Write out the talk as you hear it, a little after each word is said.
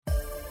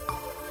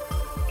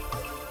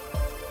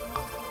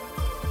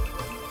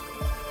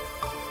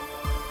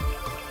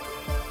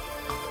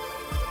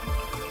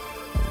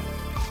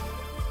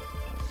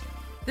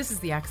This is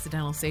the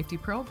Accidental Safety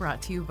Pro,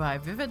 brought to you by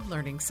Vivid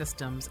Learning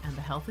Systems and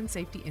the Health and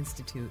Safety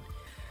Institute.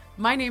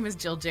 My name is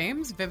Jill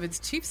James, Vivid's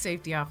Chief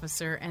Safety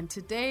Officer, and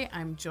today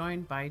I'm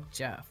joined by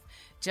Jeff.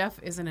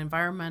 Jeff is an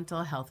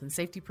environmental health and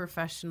safety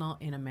professional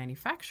in a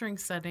manufacturing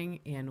setting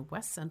in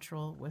West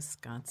Central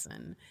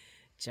Wisconsin.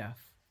 Jeff,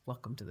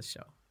 welcome to the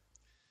show.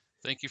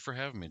 Thank you for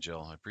having me,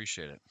 Jill. I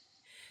appreciate it.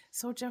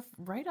 So, Jeff,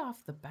 right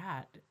off the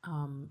bat,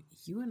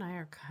 you and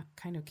I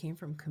kind of came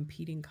from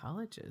competing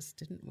colleges,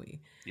 didn't we?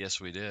 Yes,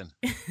 we did.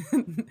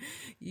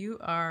 You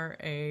are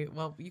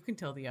you can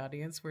tell the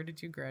audience, where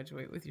did you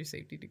graduate with your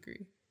safety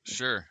degree?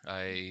 Sure.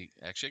 I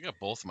got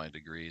both my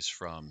degrees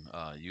from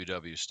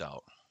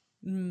UW-Stout.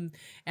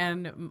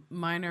 And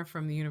mine are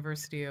from the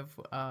University of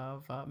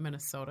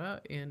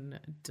Minnesota in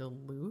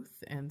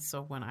Duluth. And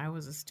so when I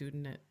was a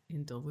student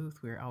in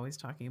Duluth, we were always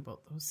talking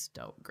about those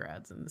Stout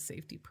grads and the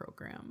safety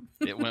program.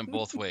 It went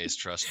both ways,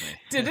 trust me.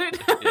 Did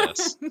it?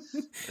 Yes.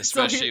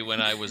 Especially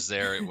when I was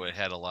there, it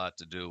had a lot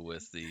to do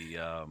with the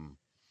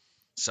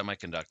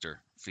semiconductor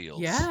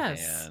fields.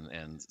 Yes.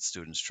 And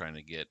students trying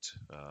to get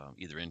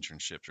either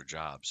internships or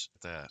jobs.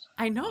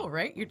 I know,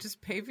 right? You're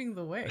just paving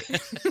the way.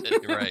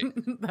 Right.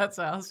 That's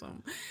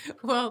awesome.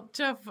 Well,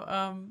 Jeff,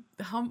 how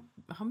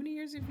many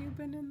years have you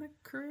been in the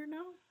career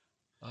now?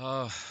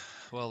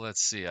 Well,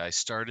 let's see. I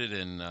started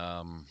in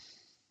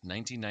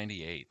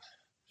 1998.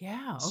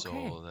 Yeah,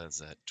 okay. So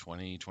that's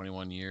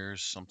 21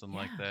 years, something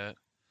like that.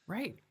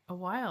 Right, a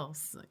while.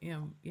 So,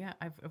 yeah,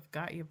 I've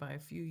got you by a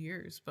few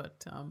years,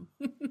 but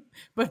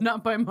but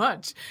not by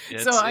much.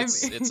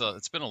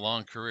 It's been a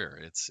long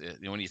career.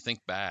 When you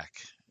think back,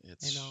 I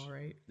know,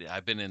 right?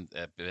 I've been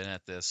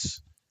at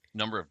this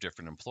number of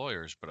different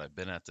employers, but I've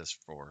been at this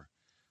for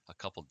a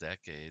couple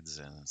decades,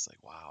 and it's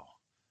like, wow,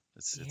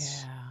 it's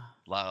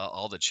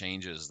all the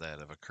changes that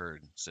have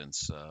occurred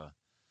since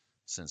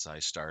I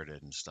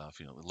started and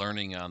stuff.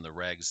 Learning on the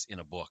regs in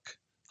a book,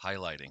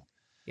 highlighting.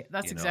 Yeah,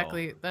 that's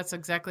exactly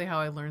how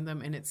I learned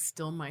them, and it's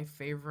still my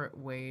favorite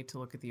way to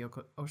look at the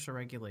OSHA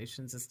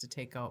regulations is to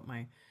take out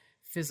my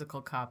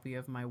physical copy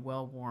of my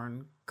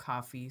well-worn,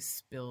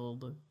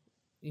 coffee-spilled,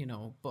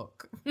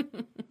 book.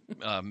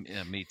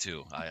 Yeah, me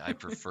too. I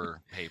prefer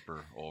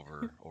paper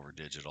over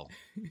digital.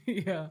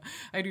 Yeah,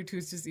 I do too.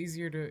 It's just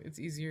easier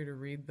to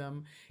read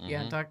them. Mm-hmm.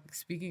 Yeah.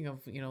 Speaking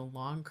of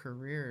long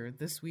career,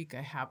 this week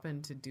I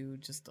happened to do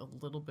just a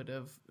little bit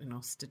of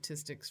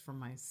statistics for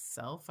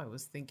myself. I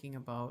was thinking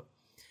about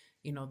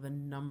the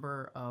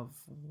number of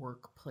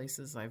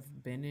workplaces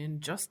I've been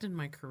in just in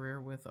my career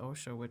with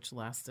OSHA, which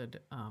lasted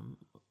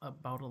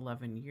about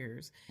 11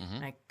 years.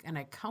 Mm-hmm. And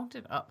I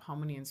counted up how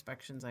many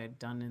inspections I had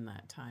done in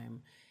that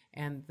time.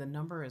 And the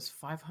number is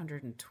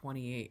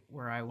 528,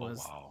 where I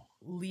was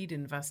lead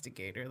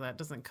investigator. That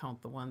doesn't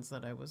count the ones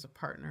that I was a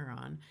partner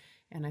on.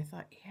 And I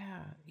thought,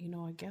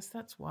 I guess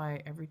that's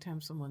why every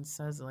time someone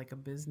says like a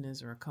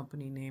business or a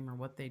company name or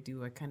what they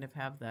do, I kind of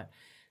have that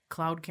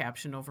cloud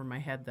caption over my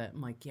head that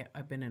I'm like, yeah,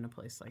 I've been in a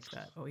place like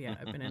that. Oh yeah,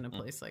 I've been in a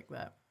place like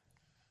that.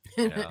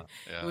 Yeah.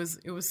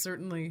 It was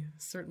certainly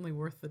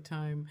worth the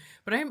time.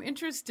 But I'm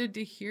interested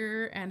to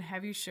hear and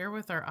have you share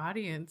with our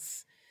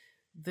audience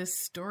this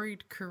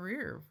storied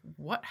career.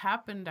 What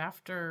happened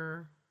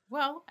after?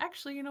 Well,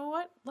 actually, you know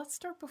what? Let's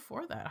start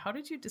before that. How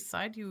did you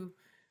decide you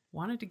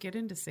wanted to get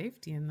into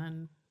safety and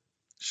then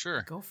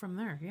go from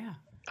there? Yeah.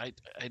 I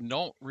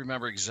don't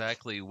remember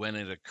exactly when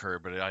it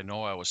occurred, but I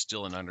know I was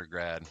still an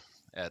undergrad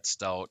at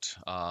Stout,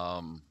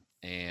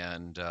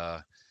 and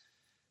I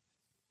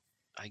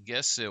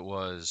guess it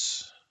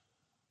was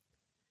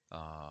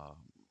a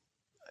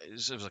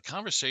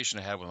conversation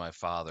I had with my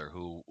father,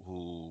 who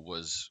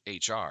was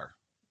HR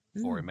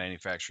for a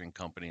manufacturing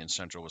company in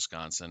central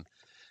Wisconsin,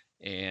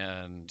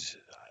 and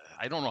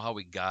I don't know how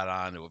we got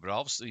onto it, but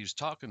obviously he was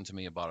talking to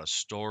me about a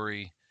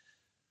story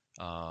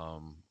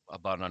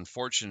about an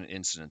unfortunate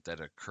incident that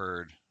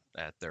occurred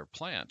at their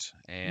plant,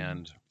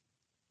 and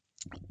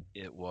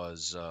it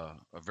was a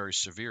very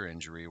severe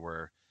injury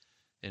where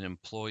an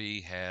employee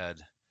had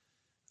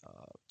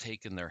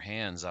taken their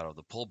hands out of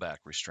the pullback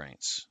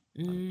restraints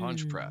on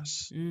punch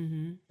press.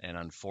 Mm-hmm. And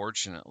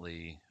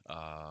unfortunately,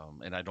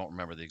 and I don't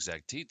remember the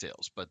exact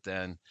details, but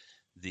then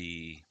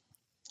the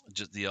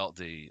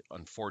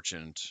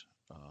unfortunate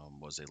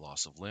was a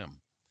loss of limb.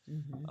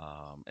 Mm-hmm.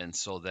 And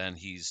so then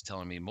he's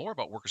telling me more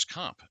about workers'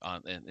 comp,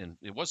 and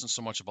it wasn't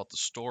so much about the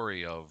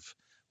story of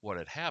what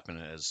had happened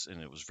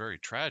and it was very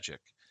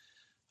tragic.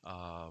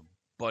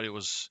 But it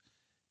was,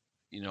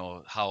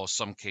 how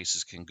some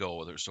cases can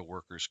go. There's a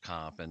workers'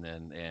 comp, but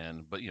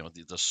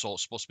the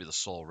supposed to be the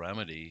sole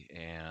remedy,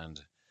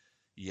 and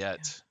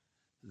yet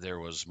there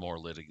was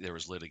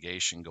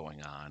litigation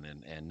going on,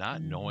 and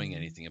not knowing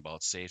anything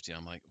about safety.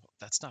 I'm like, well,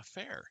 that's not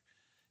fair.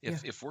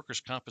 If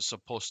workers' comp is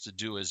supposed to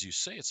do as you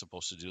say it's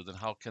supposed to do, then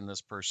how can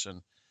this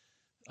person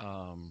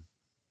turn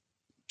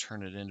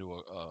it into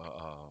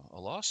a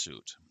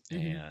lawsuit?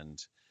 Mm-hmm.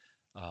 And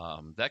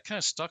that kind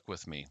of stuck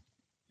with me.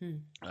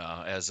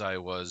 As I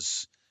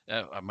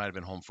might have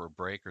been home for a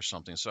break or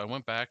something. So I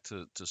went back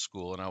to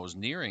school, and I was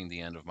nearing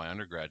the end of my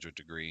undergraduate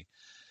degree.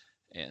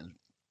 And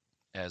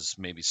as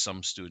maybe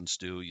some students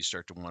do, you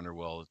start to wonder,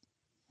 well,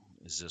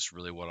 is this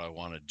really what I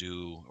want to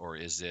do, or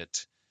is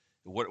it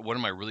what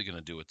am I really going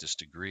to do with this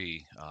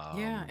degree?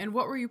 Yeah. And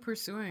what were you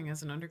pursuing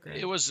as an It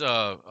undergrad? was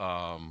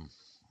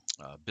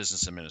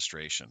business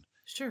administration,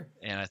 Sure.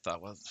 and I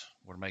thought, well,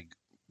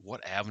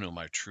 what avenue am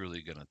I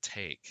truly going to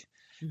take?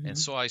 And Mm-hmm.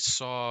 so I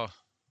saw,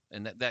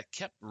 and that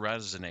kept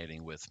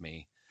resonating with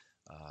me,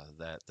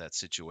 that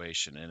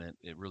situation, and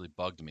it really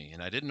bugged me,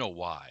 and I didn't know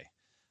why,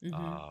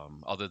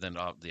 Mm-hmm. other than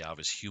the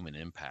obvious human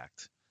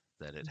impact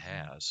that it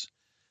Mm-hmm. has.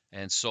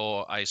 And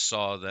so I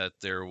saw that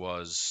there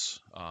was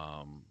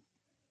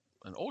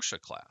an OSHA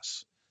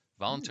class, Mm.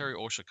 voluntary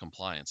OSHA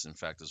compliance, in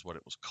fact, is what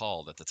it was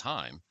called at the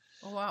time.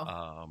 Oh,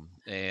 wow.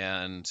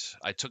 And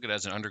I took it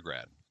as an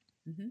undergrad,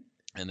 Mm-hmm.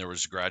 and there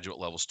was graduate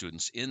level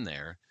students in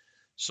there.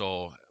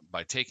 So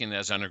by taking it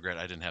as undergrad,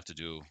 I didn't have to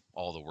do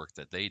all the work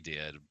that they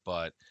did,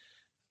 but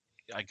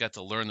I got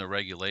to learn the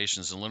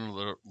regulations and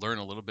learn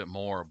a little bit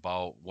more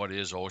about what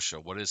is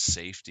OSHA, what is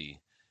safety,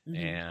 Mm-hmm.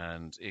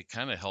 and it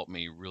kind of helped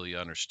me really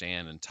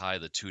understand and tie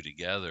the two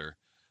together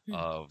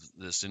of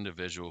this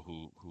individual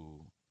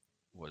who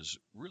was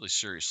really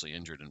seriously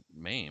injured and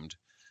maimed,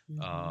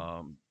 Mm-hmm.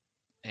 um,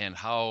 and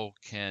how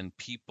can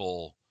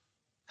people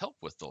help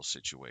with those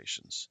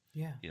situations,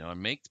 Yeah.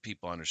 and make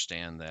people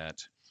understand that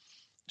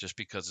just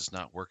because it's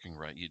not working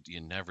right, you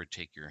never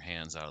take your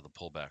hands out of the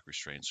pullback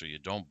restraint, so you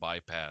don't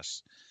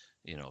bypass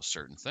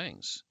certain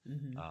things.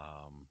 Mm-hmm.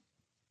 um,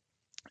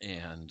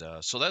 and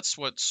so that's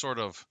what sort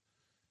of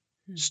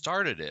Hmm.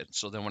 started it.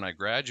 So then when I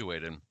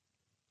graduated,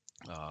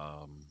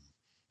 um,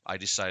 I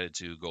decided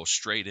to go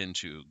straight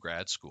into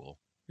grad school,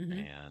 Mm-hmm.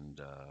 and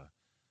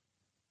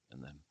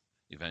then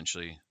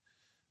eventually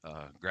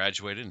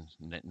graduated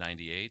in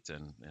 '98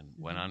 and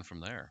went Mm-hmm. on from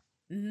there.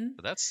 Mm-hmm.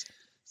 But that's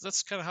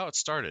kind of how it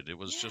started. It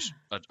was Yeah. just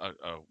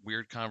a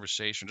weird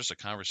conversation, just a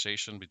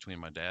conversation between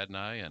my dad and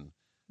I, and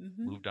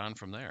Mm-hmm. moved on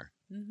from there.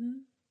 Mm-hmm.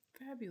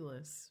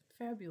 Fabulous.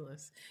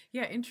 Fabulous.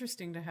 Yeah,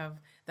 interesting to have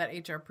that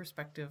HR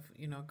perspective,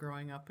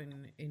 growing up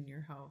in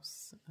your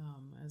house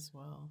as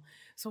well.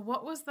 So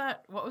what was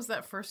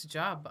that first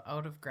job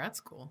out of grad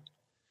school?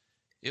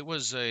 It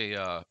was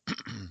a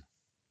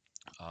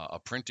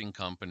printing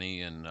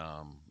company in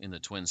the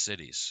Twin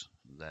Cities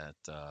that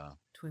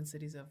Twin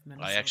Cities of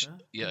I actually,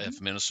 Minnesota. yeah, Mm-hmm.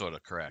 if Minnesota,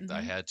 correct. I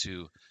Mm-hmm. had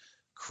to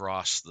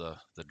cross the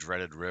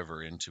dreaded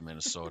river into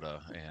Minnesota,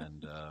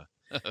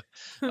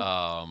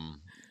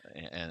 um,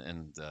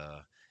 and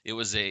it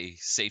was a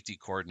safety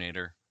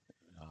coordinator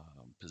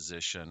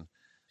position,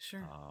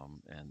 Sure.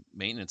 and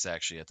maintenance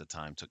actually at the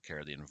time took care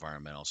of the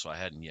environmental, so I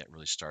hadn't yet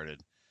really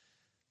started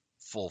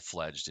full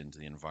fledged into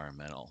the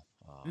environmental,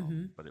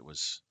 Mm-hmm. but it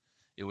was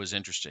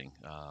interesting.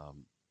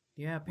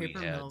 Yeah, We paper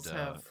had mills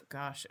have,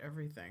 gosh,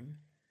 everything.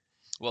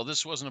 well,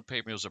 this wasn't a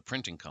paper; it was a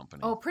printing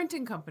company. Oh,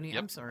 printing company. Yep.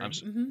 I'm sorry.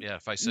 Mm-hmm. Yeah,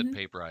 if I said Mm-hmm.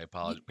 paper, I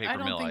apologize. I Paper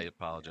don't mill, I think I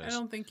apologize.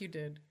 don't think you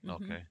did.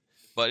 Mm-hmm. Okay.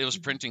 But it was a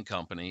Mm-hmm. printing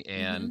company,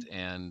 Mm-hmm.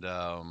 and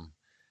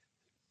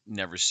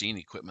never seen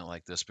equipment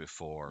like this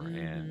before. And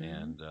Mm-hmm.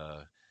 and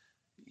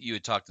you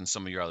had talked in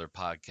some of your other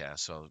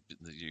podcasts, so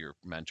your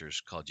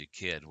mentors called you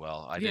kid.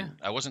 Well, Yeah.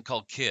 I wasn't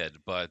called kid,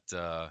 but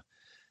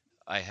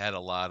I had a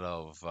lot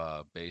of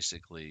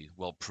basically,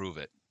 well, prove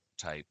it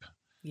type,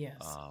 Yes.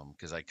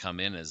 because I come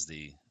in as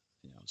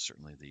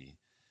certainly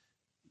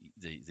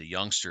the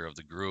youngster of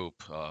the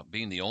group,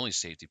 being the only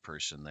safety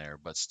person there,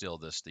 but still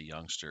the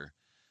youngster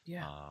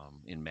Yeah.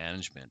 in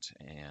management.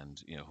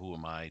 And who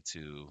am I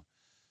to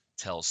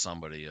tell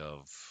somebody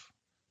of,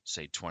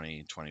 say,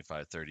 20,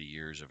 25, 30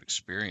 years of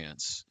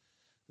experience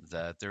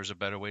that there's a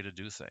better way to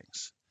do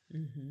things?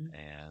 Mm-hmm.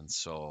 And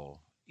so,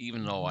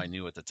 even though Mm-hmm. I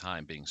knew at the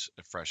time, being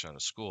fresh out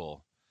of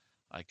school,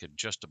 I could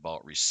just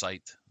about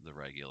recite the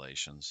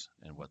regulations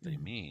and what they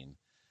Mm-hmm. mean.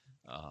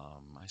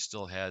 I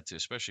still had to,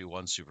 especially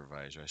one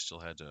supervisor,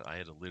 I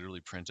had to literally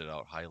print it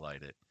out,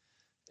 highlight it,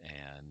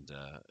 and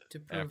To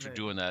prove after it.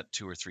 doing that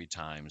 2 or 3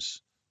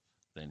 times,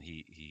 then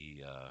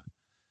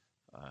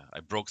I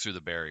broke through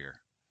the barrier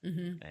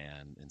Mm-hmm.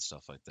 and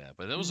stuff like that.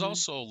 But it was Mm-hmm.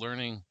 also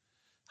learning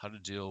how to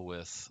deal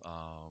with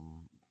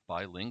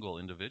bilingual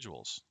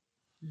individuals,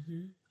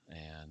 Mm-hmm.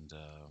 and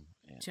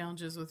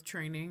Challenges with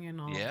training and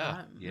all of yeah,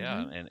 that. yeah,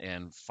 Mm-hmm.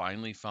 and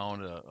finally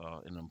found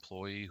an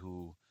employee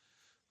who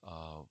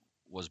uh,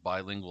 was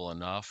bilingual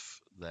enough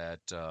that,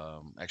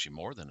 actually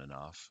more than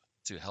enough,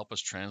 to help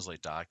us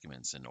translate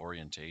documents and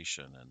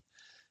orientation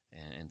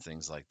and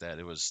things like that.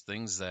 It was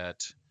things that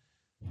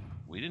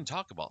we didn't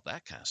talk about,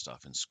 that kind of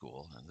stuff in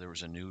school. And there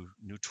was a new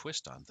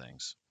twist on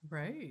things.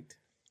 Right.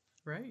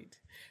 Right.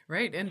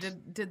 Right. And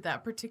did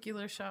that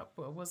particular shop,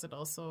 was it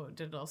also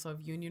did it also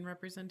have union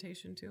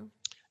representation too?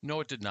 No,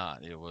 it did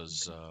not. It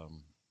was Okay.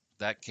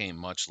 that came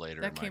much later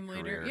in That my came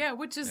later. career. Yeah,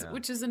 which is Yeah,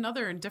 which is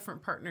another and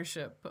different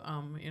partnership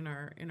in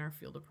our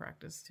field of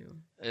practice too.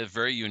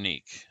 very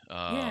unique.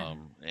 Yeah.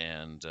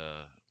 And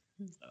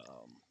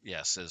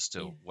yes, as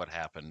Yeah. to what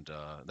happened,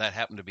 that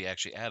happened to be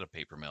actually at a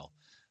paper mill.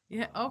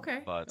 Yeah.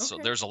 Okay. But so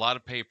Okay. there's a lot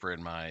of paper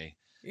in my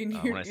In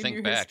your when I in think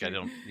your back, I history.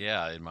 don't.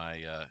 Yeah, in my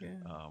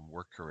Yeah.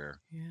 work career.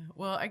 Yeah.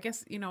 Well, I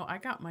guess, I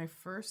got my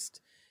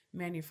first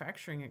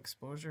manufacturing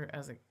exposure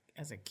as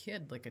a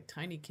kid, like a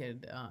tiny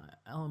kid,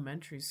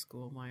 elementary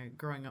school. My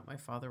growing up, my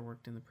father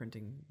worked in the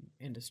printing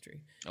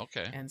industry,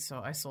 Okay. and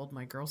so I sold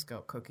my Girl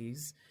Scout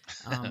cookies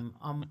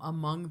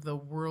among the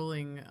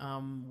whirling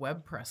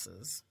web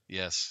presses.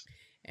 Yes.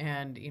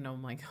 And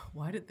I'm like,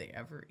 why did they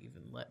ever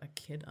even let a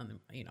kid on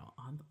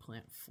the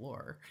plant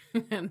floor?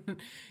 And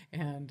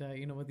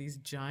with these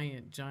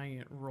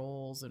giant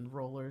rolls and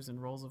rollers and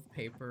rolls of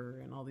paper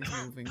and all these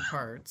moving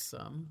parts,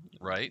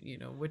 Right.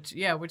 which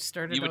You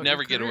started would out your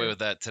never get away career. with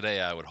that today,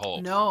 I would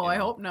hope. No, I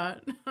hope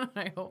not.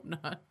 I hope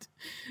not.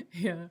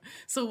 Yeah.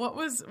 So what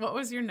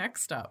was your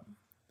next stop?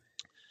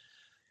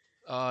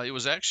 It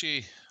was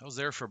actually, I was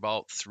there for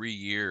about 3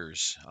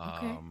 years.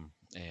 Okay.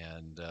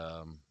 And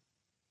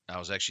I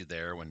was actually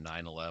there when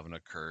 9/11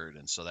 occurred.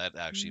 And so that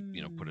actually,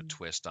 put a Hmm.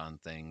 twist on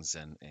things.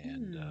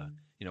 Hmm.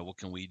 What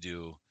can we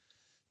do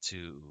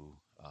to,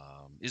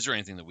 is there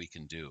anything that we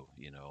can do,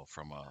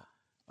 from a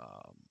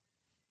um,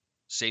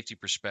 safety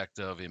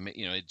perspective?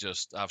 It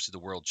just, obviously the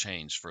world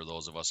changed for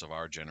those of us of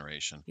our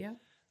generation. Yeah.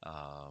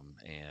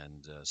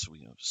 So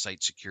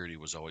site security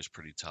was always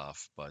pretty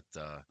tough, but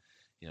there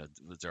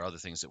are other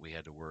things that we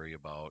had to worry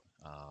about.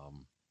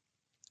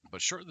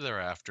 But shortly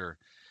thereafter,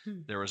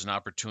 Hmm. there was an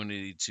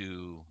opportunity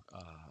to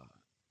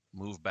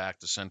move back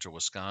to central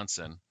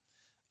Wisconsin.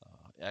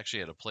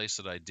 Actually, at a place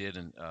that I did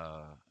an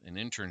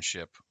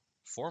internship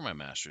for my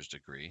master's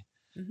degree,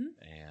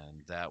 Mm-hmm.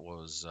 and that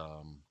was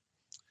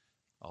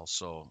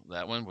also,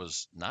 that one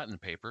was not in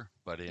paper,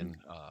 but in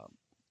Okay.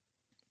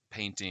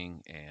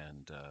 painting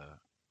and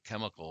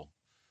chemical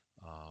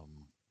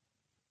um,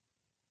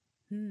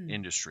 Hmm.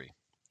 industry,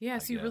 Yeah, I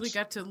so you really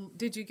guess.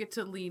 did you get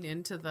to lean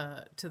into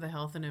the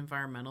health and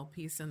environmental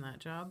piece in that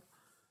job?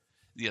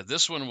 Yeah,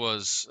 this one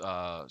was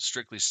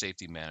strictly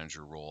safety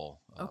manager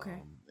role,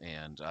 Okay.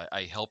 and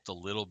I helped a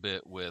little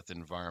bit with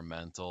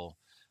environmental,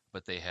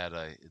 but they had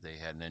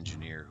an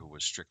engineer who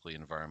was strictly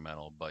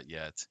environmental. But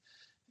yet,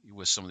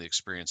 with some of the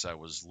experience I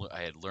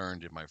had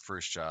learned in my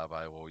first job,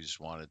 I always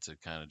wanted to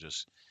kind of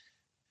just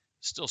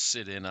still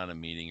sit in on a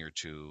meeting or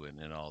two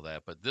and all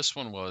that. But this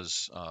one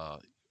was,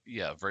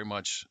 yeah, very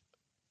much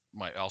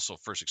my also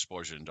first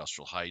exposure to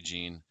industrial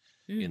hygiene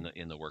in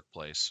Mm. the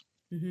workplace,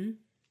 Mm-hmm.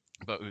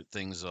 but with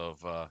things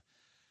of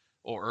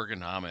or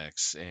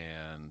ergonomics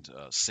and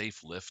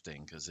safe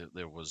lifting, because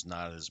there was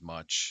not as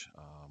much,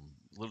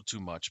 a little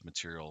too much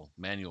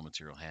manual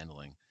material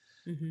handling,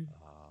 Mm-hmm.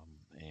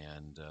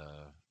 and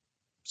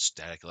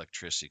static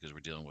electricity, because we're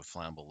dealing with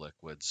flammable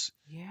liquids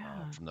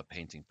Yeah. from the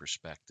painting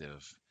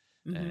perspective,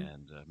 Mm-hmm.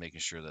 and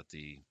making sure that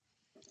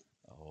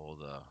oh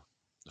the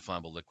the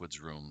flammable liquids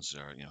rooms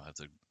are, have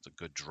the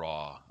good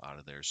draw out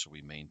of there, so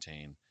we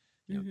maintain,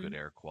 Mm-hmm. good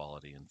air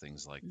quality and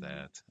things like Mm-hmm.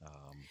 that.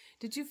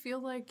 Did you feel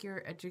like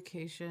your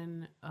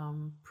education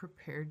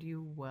prepared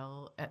you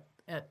well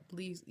at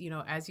least,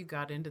 as you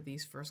got into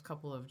these first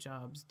couple of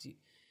jobs?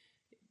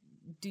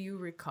 Do you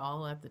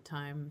recall at the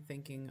time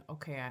thinking,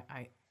 okay,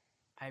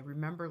 I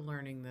remember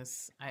learning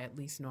this. I at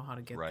least know how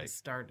to get Right. this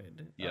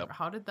started. Or Yep.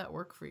 how did that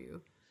work for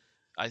you?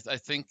 I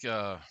think,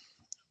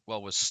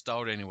 well, with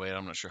Stout anyway,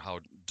 I'm not sure how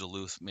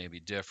Duluth maybe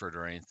differed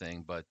or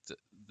anything, but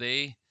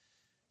they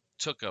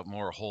took a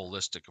more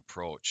holistic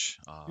approach,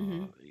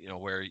 Mm-hmm.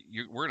 where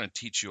we're going to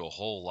teach you a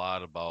whole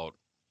lot about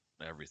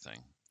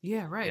everything.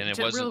 Yeah, right. And it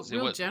Real, wasn't,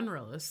 real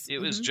generalists. it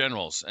was Mm-hmm.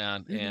 generals,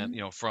 and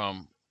Mm-hmm.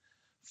 from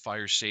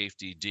fire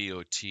safety,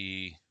 DOT,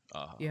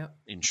 Yep.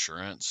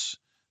 insurance,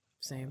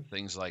 Same.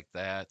 things like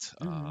that,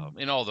 Mm-hmm.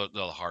 and all the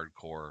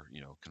hardcore,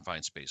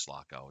 confined space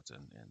lockout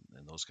and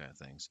those kind of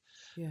things,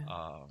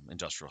 Yeah.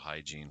 industrial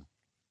hygiene.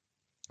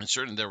 And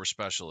certainly there were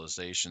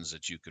specializations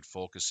that you could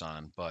focus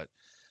on, but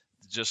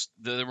just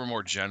there were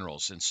more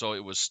generals, and so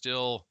it was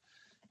still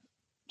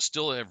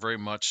very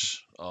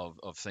much of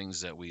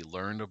things that we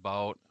learned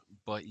about,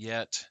 but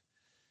yet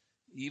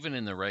even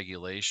in the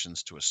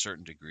regulations to a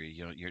certain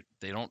degree,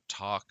 they don't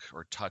talk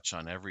or touch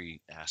on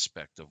every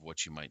aspect of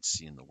what you might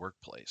see in the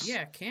workplace.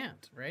 Yeah,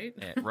 can't, right?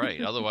 Right.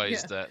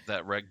 Otherwise, Yeah.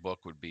 that reg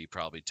book would be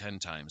probably 10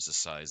 times the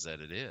size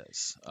that it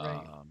is,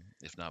 Right.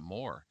 if not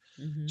more.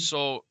 Mm-hmm.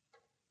 So,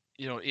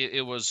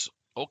 it was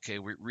okay.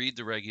 We read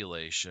the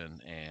regulation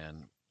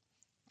and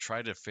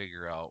try to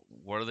figure out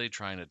what are they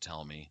trying to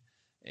tell me,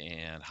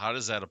 and how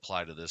does that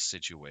apply to this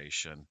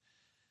situation.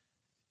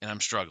 And I'm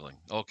struggling.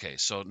 Okay,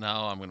 so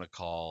now I'm going to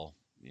call,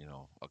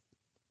 a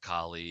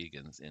colleague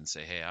and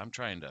say, hey, I'm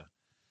trying to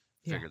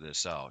Yeah. figure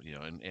this out,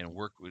 and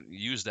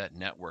use that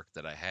network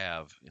that I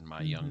have in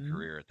my young Mm-hmm.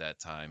 career at that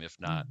time. If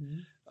not,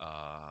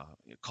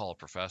 Mm-hmm. call a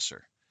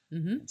professor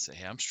Mm-hmm. and say,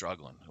 hey, I'm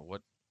struggling.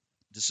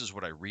 This is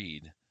what I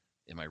read.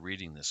 Am I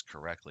reading this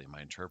correctly? Am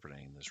I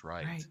interpreting this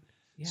right? Right.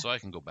 Yeah. So I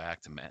can go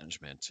back to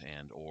management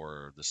and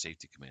or the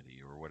safety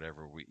committee or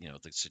whatever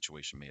the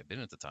situation may have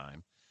been at the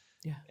time,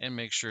 Yeah. and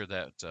make sure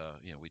that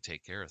we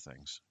take care of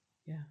things.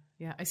 Yeah.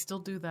 Yeah. I still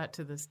do that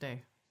to this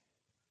day.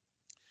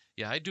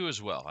 Yeah, I do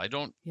as well. I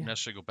don't Yeah.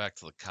 necessarily go back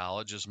to the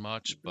college as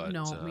much, but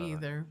No, me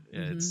either.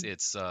 Mm-hmm.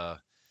 it's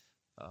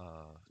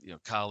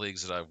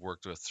colleagues that I've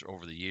worked with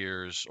over the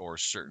years, or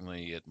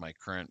certainly at my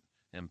current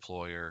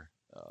employer.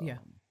 Yeah.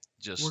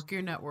 Just Work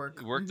your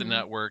network. work the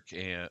network,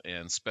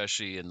 and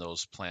especially in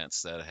those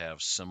plants that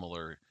have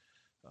similar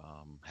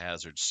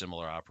hazards,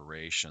 similar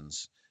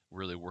operations,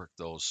 really work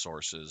those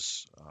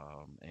sources.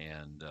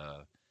 And,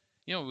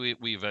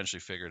 we eventually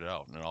figured it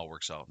out, and it all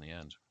works out in the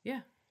end.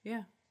 Yeah.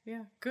 Yeah.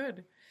 Yeah.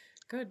 Good.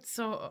 Good.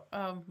 So,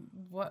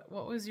 what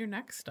was your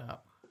next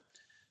stop?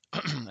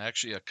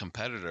 Actually, a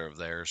competitor of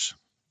theirs.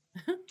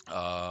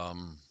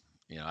 Um,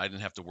 I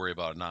didn't have to worry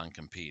about a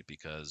non-compete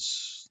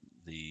because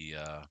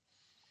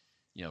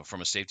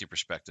from a safety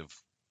perspective,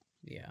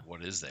 Yeah.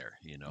 what is there?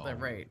 That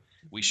right.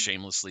 We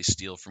shamelessly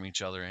steal from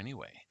each other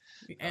anyway.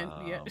 And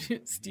yeah,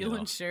 You steal know,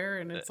 and share,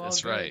 and it's all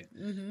that's good.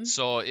 right.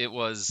 So it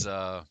was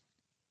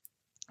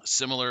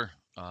similar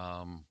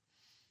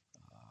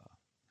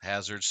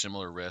hazards,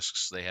 similar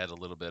risks. They had a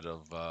little bit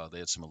of they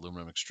had some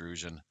aluminum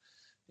extrusion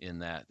in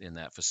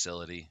that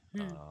facility,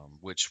 Hmm.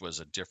 which was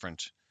a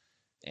different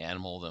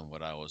animal than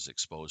what I was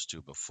exposed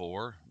to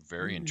before.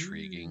 Very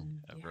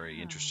intriguing, a very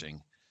Yeah.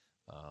 interesting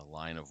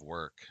line of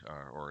work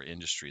or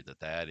industry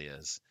that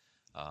is.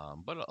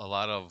 But a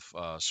lot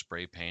of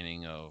spray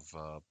painting of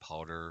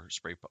powder,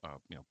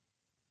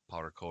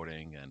 powder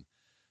coating and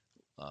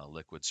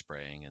liquid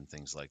spraying and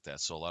things like that.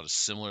 So a lot of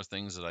similar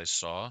things that I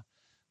saw.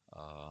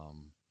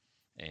 Um,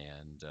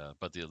 and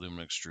But the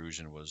aluminum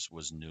extrusion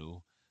was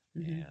new,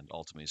 Mm-hmm. and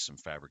ultimately some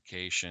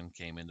fabrication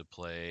came into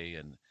play,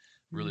 and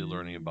really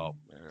learning Mm. about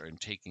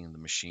and taking the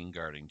machine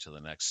guarding to the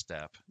next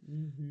step.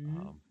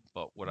 Mm-hmm.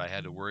 But what I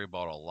had to Mm-hmm. worry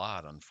about a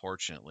lot,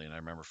 unfortunately, and I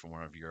remember from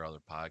one of your other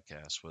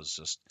podcasts, was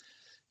just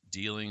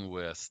dealing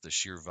with the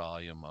sheer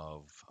volume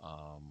of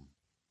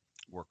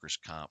workers'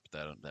 comp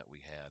that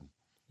we had,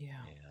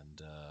 Yeah.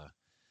 and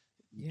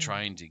Yeah.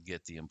 trying to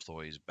get the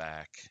employees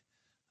back.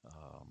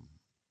 Um,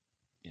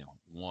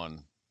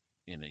 One,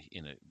 in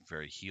a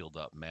very healed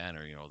up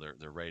manner.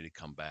 They're ready to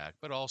come back,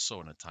 but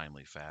also in a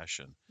timely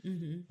fashion.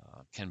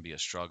 Mm-hmm. Can be a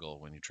struggle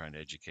when you're trying to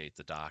educate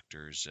the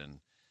doctors, and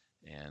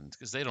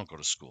because they don't go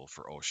to school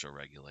for OSHA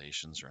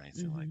regulations or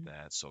anything like Mm-hmm.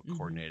 that. So Mm-hmm.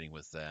 coordinating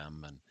with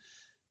them, and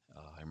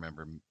I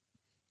remember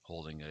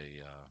holding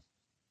a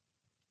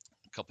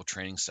couple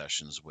training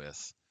sessions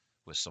with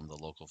some of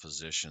the local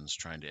physicians,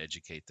 trying to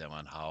educate them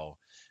on how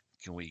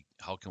can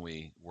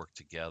we work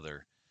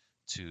together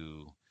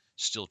to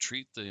still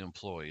treat the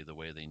employee the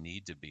way they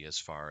need to be as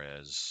far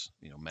as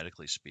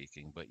medically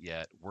speaking, but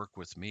yet work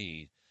with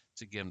me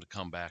to get them to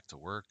come back to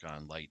work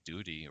on light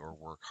duty or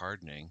work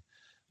hardening,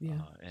 Yeah.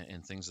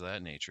 and things of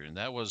that nature. And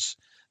that was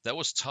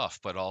tough,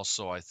 but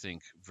also I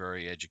think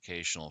very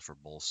educational for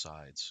both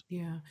sides.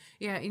 Yeah.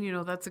 Yeah.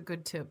 And that's a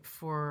good tip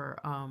for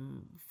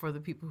the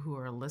people who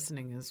are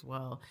listening as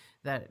well,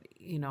 that,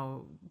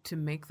 to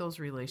make those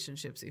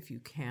relationships if you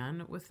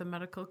can with the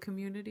medical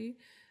community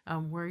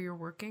where you're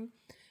working.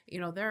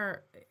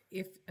 There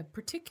if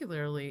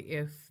particularly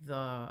if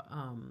the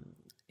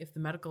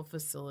medical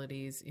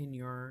facilities in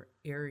your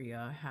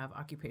area have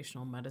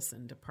occupational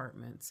medicine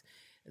departments,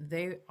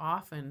 they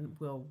often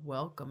will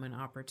welcome an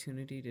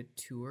opportunity to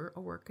tour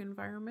a work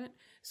environment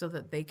so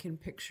that they can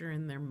picture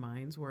in their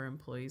minds where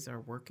employees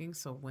are working.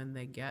 So when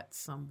they get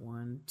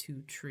someone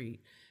to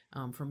treat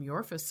from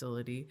your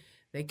facility,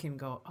 they can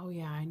go, oh,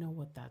 yeah, I know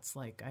what that's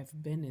like. I've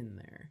been in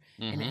there.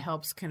 And it Hmm.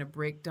 helps kind of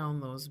break down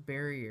those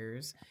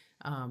barriers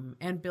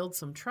and build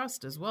some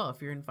trust as well.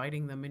 If you're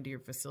inviting them into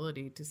your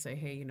facility to say,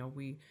 hey,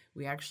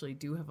 we actually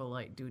do have a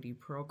light duty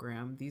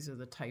program. These are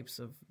the types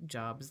of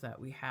jobs that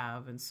we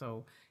have. And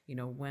so,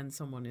 when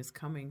someone is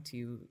coming to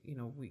you,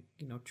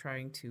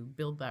 trying to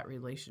build that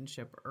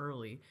relationship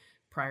early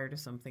prior to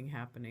something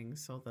happening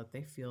so that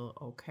they feel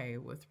okay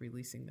with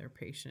releasing their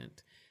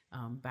patient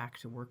back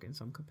to work in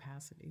some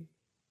capacity.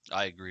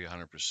 I agree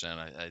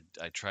 100%.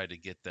 I try to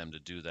get them to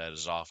do that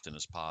as often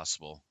as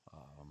possible.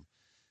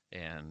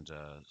 And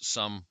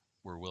some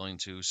were willing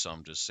to,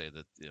 some just say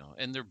that,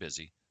 and they're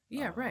busy.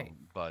 Yeah, right.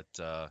 But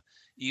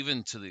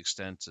even to the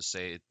extent to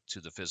say to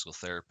the physical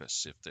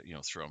therapists, if they,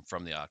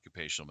 from the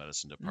occupational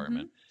medicine Mm-hmm.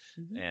 department,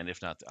 Mm-hmm. and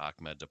if not the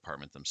OCMED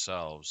department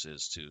themselves,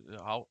 is to,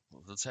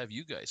 let's have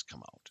you guys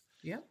come out,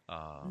 Yep.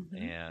 Mm-hmm.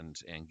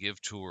 and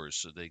give tours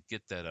so they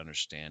get that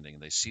understanding.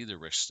 They see the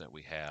risks that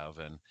we have,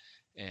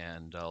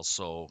 and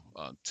also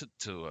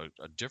to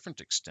a different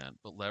extent,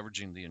 but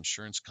leveraging the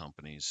insurance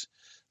companies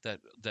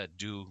that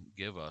do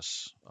give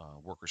us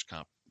workers'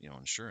 comp,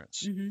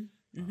 insurance.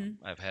 Mm-hmm.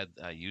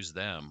 Mm-hmm. I use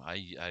them.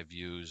 I've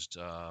used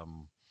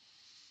um,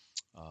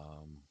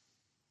 oh,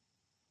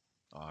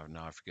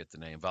 now I forget the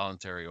name.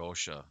 Voluntary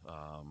OSHA,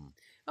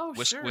 Oh,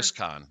 sure.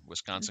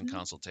 Wisconsin Mm-hmm.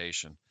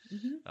 consultation.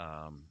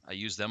 Mm-hmm. I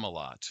use them a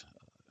lot,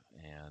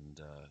 and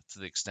to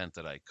the extent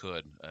that I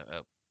could.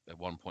 At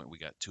one point, we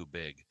got too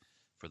big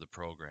for the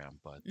program,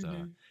 but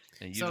Mm-hmm.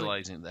 and So,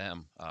 utilizing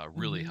them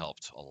really mm-hmm.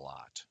 helped a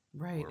lot.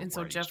 Right. Where, And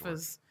so where I used to work.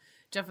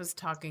 Jeff is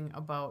talking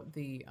about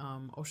the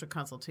OSHA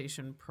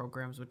consultation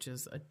programs, which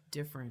is a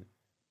different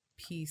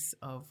piece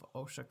of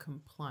OSHA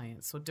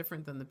compliance. So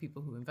different than the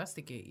people who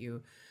investigate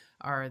you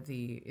are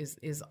the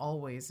is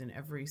always in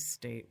every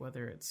state,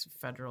 whether it's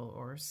federal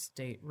or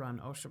state run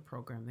OSHA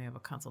program. They have a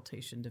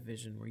consultation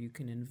division where you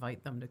can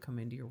invite them to come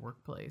into your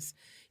workplace.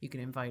 You can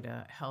invite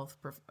a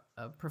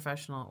a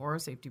professional or a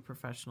safety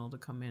professional to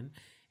come in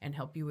and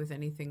help you with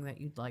anything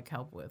that you'd like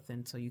help with.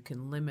 And so you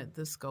can limit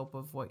the scope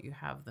of what you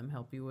have them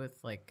help you with.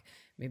 Like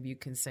maybe you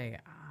can say,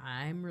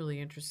 I'm really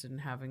interested in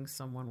having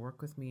someone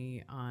work with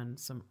me on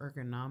some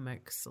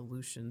ergonomic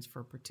solutions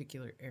for a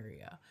particular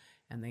area.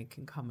 And they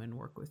can come and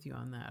work with you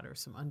on that, or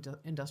some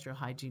industrial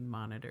hygiene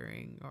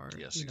monitoring, or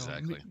Yes,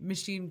 exactly.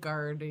 machine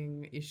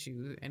guarding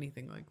issue,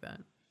 anything like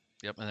that.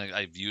 Yep, and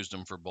I've used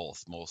them for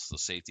both the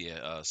safety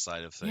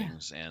side of Yeah,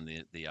 things and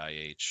the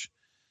IH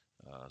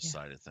yeah,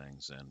 side of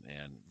things,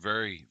 and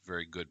very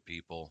very good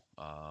people.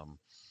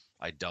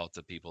 I doubt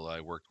the people that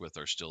I worked with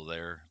are still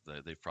there.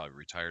 They've probably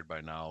retired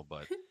by now,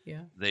 but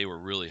yeah. they were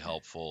really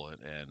helpful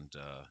and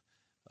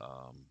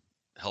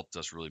helped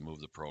us really move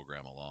the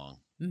program along.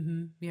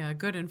 Yeah,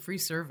 good and free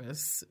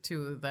service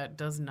too. That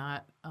does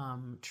not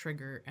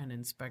trigger an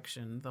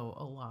inspection, though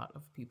a lot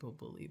of people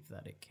believe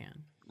that it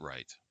can.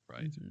 Right,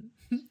 right.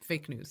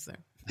 Fake news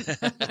there.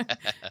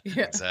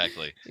 Yeah,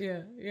 Exactly.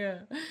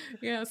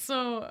 yeah.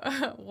 So,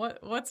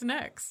 what's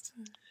next?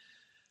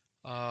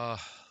 Uh,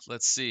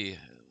 let's see.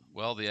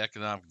 Well, the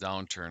economic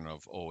downturn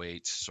of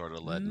 '08 sort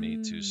of led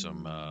me to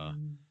some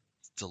Mm.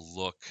 to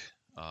look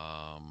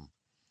um,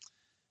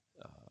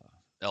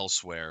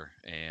 elsewhere,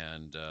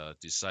 and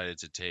decided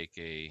to take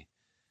a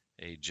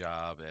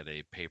job at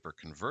a paper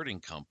converting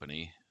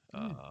company.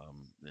 Mm.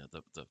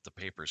 The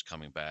paper is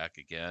coming back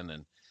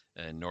again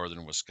in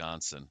northern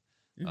Wisconsin,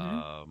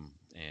 Mm-hmm.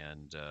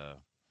 and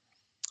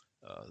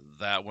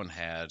that one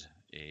had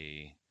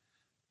a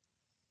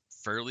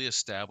fairly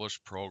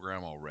established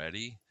program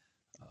already,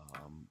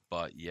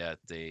 but yet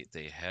they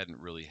hadn't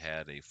really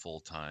had a full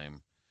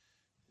time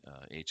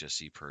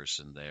HSE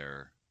person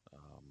there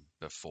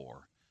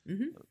before.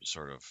 Mm-hmm.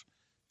 Sort of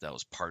that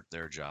was part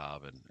their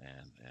job,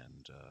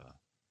 and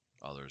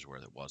others where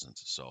it wasn't.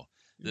 So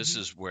this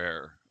Mm-hmm. is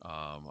where,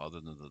 other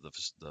than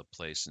the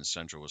place in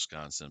central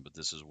Wisconsin, but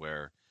this is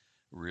where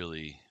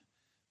really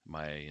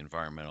my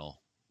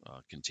environmental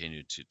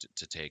continued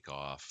to take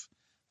off.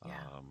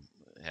 Yeah.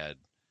 Had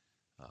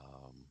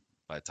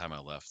by the time I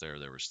left there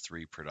was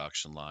 3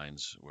 production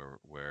lines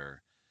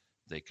where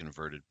they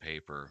converted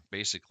paper,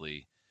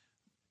 basically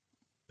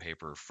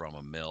paper from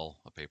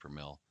a paper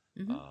mill,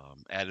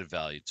 Mm-hmm. added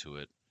value to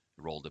it,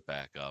 rolled it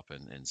back up,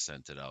 and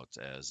sent it out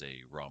as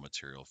a raw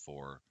material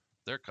for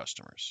their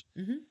customers.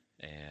 Mm-hmm.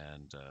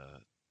 And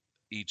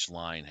each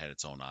line had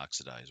its own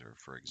oxidizer,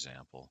 for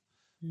example,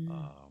 Mm.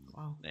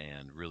 Wow.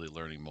 and really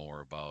learning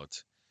more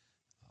about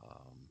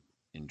um,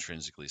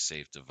 intrinsically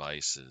safe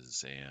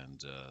devices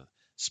and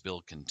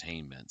spill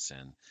containments.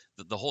 And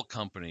the whole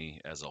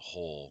company as a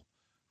whole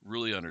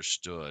really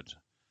understood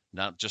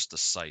not just the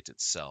site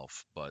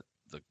itself, but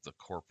the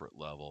corporate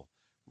level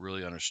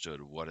really understood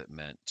what it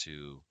meant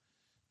to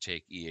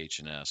take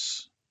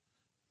EH&S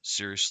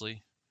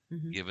seriously,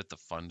 Mm-hmm. give it the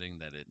funding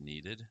that it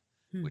needed,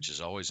 Hmm. which is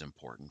always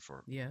important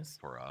Yes.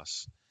 for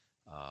us.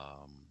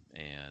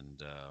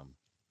 And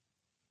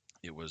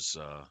it was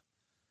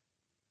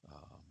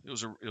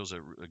it was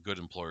a good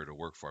employer to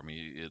work for. I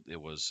mean,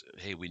 it was,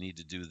 hey, we need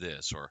to do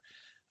this, or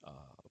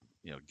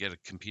uh, get a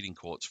competing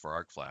quotes for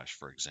arc flash,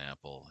 for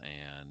example,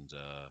 and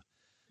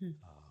Hmm.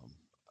 um,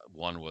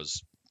 one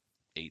was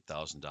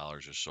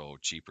 $8,000 or so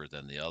cheaper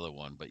than the other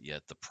one, but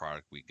yet the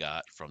product we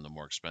got from the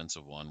more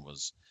expensive one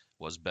was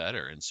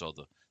better. And so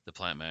the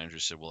plant manager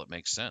said, well, it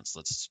makes sense.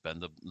 Let's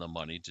spend the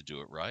money to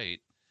do it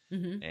right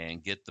Mm-hmm.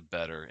 and get the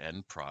better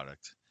end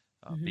product,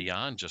 Mm-hmm.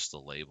 beyond just the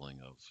labeling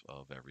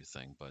of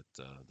everything, but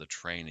the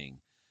training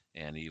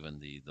and even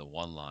the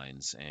one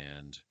lines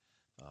and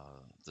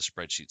the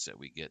spreadsheets that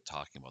we get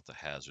talking about the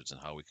hazards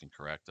and how we can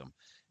correct them,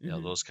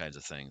 Mm-hmm. those kinds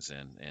of things.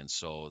 And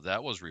so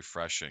that was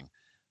refreshing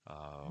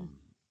um,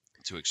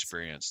 to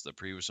experience. The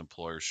previous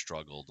employer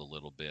struggled a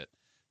little bit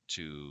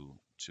to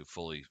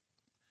fully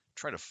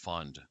try to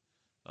fund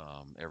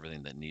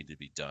everything that needed to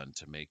be done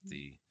to make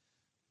the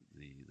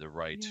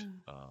right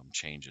Yeah.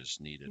 changes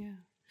needed. Yeah.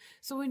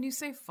 So when you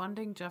say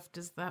funding, Jeff,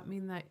 does that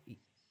mean that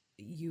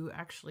you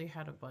actually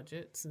had a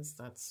budget? Since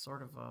that's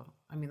sort of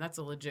I mean, that's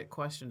a legit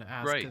question to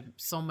ask Right. because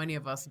so many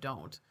of us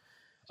don't.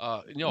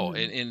 No,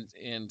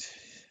 Mm-hmm. and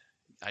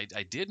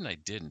I did and I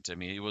didn't. I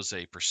mean, it was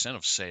a percent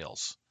of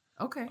sales.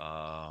 Okay.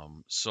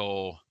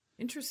 So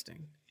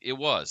Interesting. it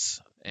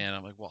was, and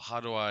I'm like, well, how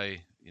do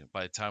I?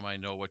 By the time I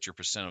know what your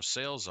percent of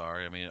sales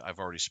are, I mean, I've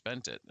already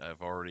spent it.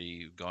 I've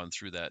already gone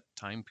through that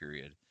time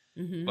period.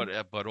 Mm-hmm.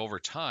 But over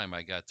time,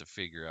 I got to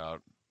figure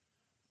out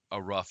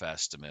a rough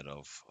estimate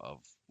of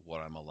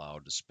what I'm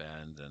allowed to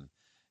spend,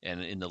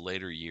 and in the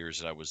later years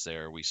that I was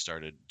there, we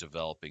started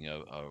developing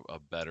a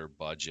better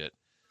budget.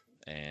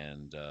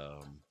 And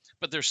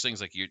but there's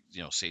things like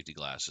safety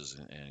glasses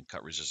and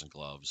cut resistant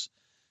gloves.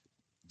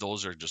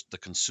 Those are just the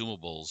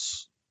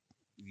consumables.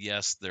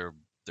 Yes, they're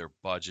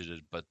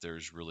budgeted, but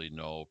there's really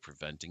no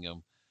preventing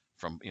them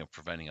from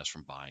preventing us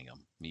from buying them.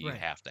 I mean, you Right.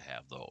 have to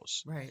have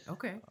those. Right.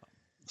 Okay.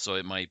 So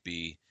it might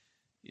be,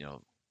 you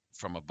know,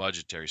 from a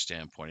budgetary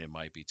standpoint, it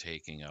might be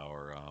taking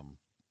our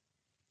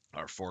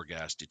four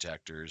gas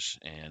detectors,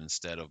 and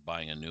instead of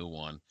buying a new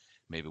one,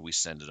 maybe we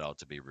send it out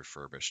to be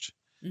refurbished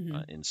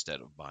Mm-hmm.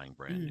 instead of buying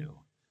brand Mm-hmm. new.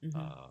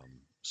 Mm-hmm.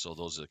 So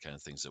those are the kind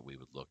of things that we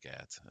would look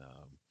at,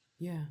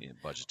 Yeah.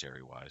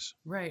 budgetary wise.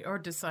 Right. Or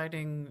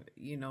deciding,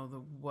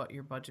 the what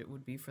your budget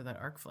would be for that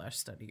arc flash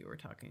study you were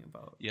talking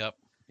about. Yep,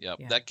 yep.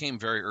 Yeah. That came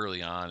very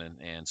early on,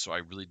 and so I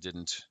really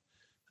didn't,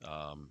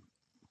 um,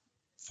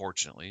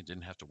 fortunately,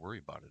 didn't have to worry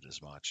about it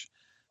as much.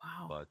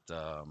 Wow. But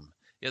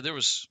yeah, there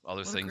was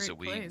other What a things that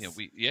great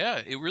place.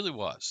 yeah, it really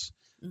was.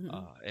 Mm-hmm.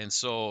 And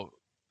so,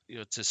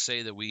 to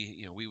say that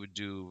we would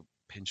do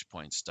pinch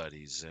point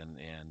studies,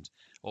 and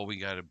oh, we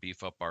got to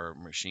beef up our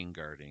machine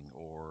guarding,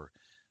 or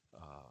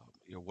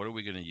what are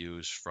we going to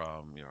use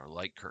from, our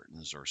light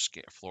curtains or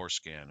floor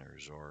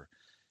scanners, or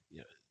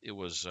it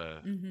was,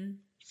 Mm-hmm.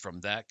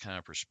 from that kind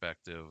of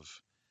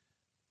perspective,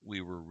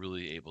 we were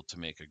really able to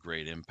make a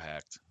great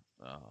impact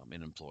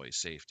in employee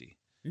safety.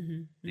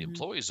 Mm-hmm. The Mm-hmm.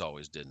 employees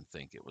always didn't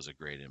think it was a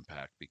great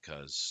impact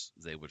because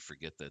they would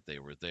forget that they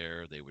were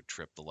there. They would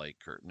trip the light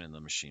curtain and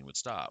the machine would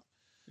stop.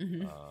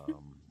 Mm-hmm.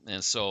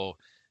 And so,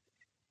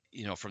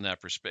 from that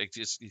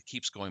perspective, it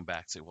keeps going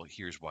back to, well,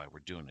 here's why we're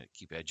doing it.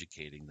 Keep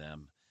educating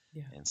them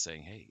Yeah. and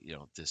saying, hey,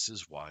 this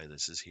is why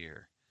this is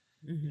here.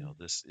 Mm-hmm.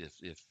 This,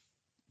 if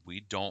we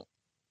don't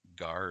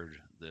guard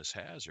this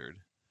hazard,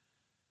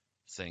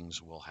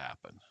 things will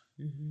happen.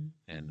 Mm-hmm.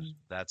 And Mm-hmm.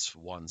 that's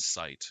one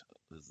site.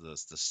 The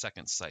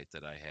second site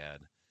that I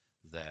had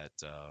that,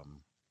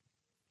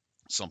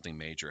 something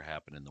major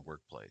happened in the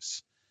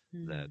workplace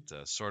Mm-hmm.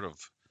 that sort of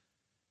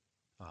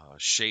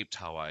shaped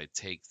how I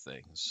take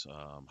things,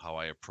 how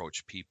I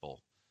approach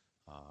people,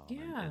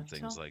 Yeah. and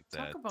things Talk like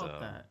talk that. about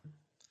that.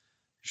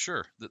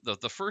 Sure.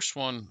 The first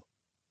one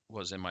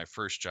was in my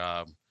first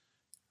job,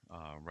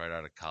 right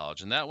out of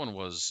college, and that one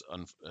was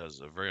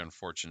a very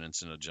unfortunate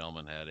incident. A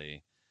gentleman had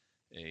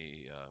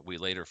we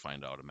later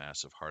find out, a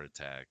massive heart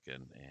attack,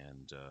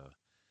 and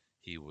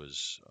he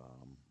was,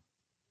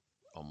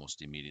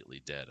 almost immediately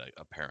dead,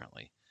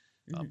 apparently.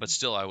 Mm-hmm. But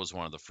still, I was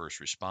one of the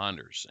first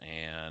responders,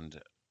 and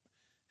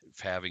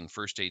having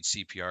first aid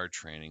CPR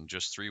training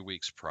just 3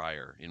 weeks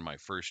prior in my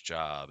first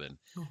job, and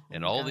Oh, oh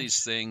and my all these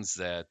gosh. things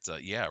that,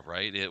 yeah,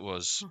 right. It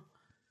was,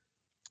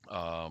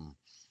 Huh. um,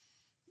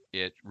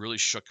 it really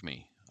shook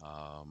me.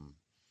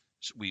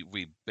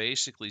 We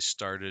basically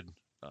started,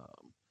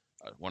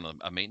 one of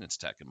a maintenance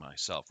tech and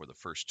myself were the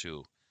first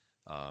two,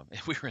 and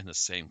we were in the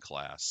same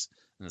class,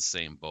 in the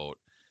same boat.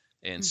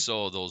 And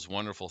so those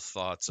wonderful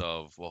thoughts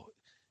of, well,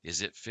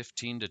 is it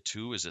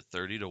 15-2? Is it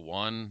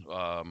 30-1?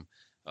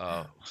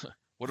 Uh,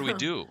 what do we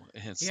do?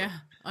 And it's Yeah. like,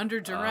 Under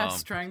duress,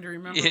 um, trying to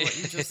remember yeah, what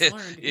you just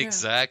learned. Yeah.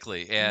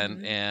 exactly. And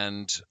Mm-hmm.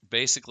 and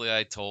basically,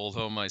 I told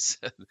him, I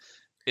said,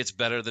 it's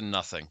better than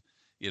nothing.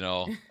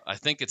 I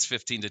think it's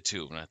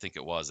 15-2, and I think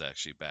it was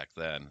actually back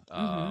then.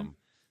 Mm-hmm.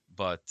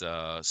 But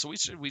so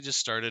we just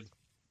started.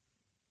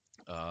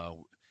 Uh,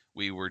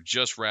 we were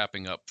just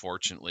wrapping up,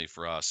 fortunately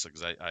for us,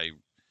 because I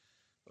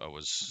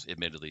was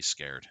admittedly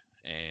scared,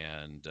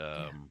 and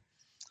Yeah.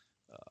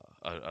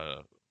 a,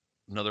 a,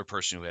 another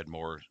person who had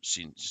more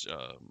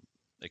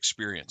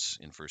experience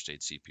in first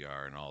aid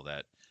CPR and all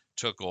that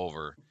took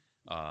over.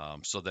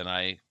 So then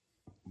I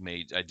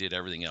did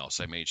everything else.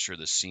 I made sure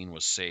the scene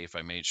was safe.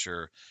 I made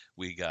sure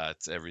we got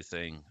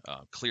everything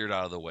cleared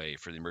out of the way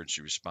for the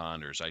emergency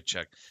responders. I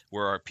checked,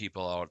 where are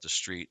people out at the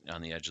street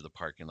on the edge of the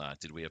parking lot?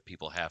 Did we have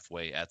people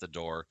halfway at the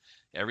door?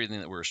 Everything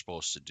that we were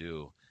supposed to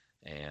do,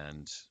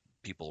 and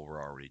people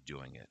were already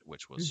doing it,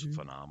 which was Mm-hmm.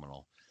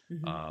 phenomenal.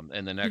 Mm-hmm.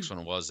 And the next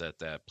one was at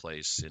that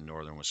place in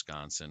northern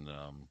Wisconsin.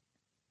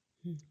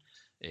 Mm-hmm.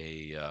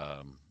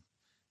 A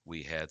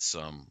We had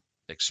some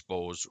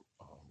exposed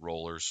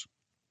rollers,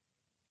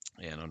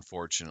 and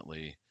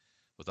unfortunately,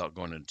 without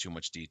going into too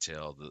much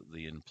detail,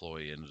 the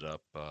employee ended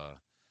up,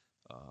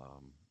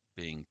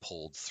 being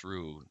pulled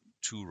through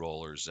two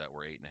rollers that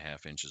were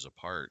 8.5 inches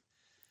apart.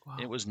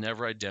 It Wow. was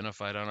never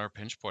identified on our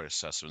pinch point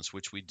assessments,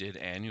 which we did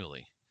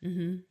annually,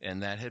 Mm-hmm.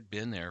 and that had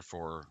been there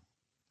for,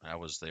 I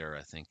was there,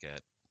 I think,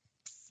 at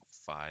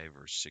 5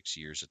 or 6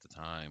 years at the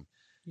time.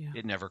 Yeah.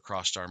 It never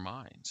crossed our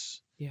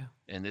minds, Yeah.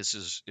 and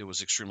it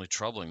was extremely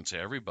troubling to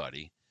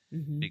everybody,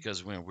 Mm-hmm.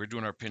 because when we're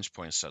doing our pinch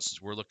point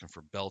assessments, we're looking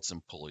for belts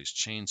and pulleys,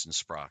 chains and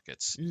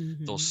sprockets,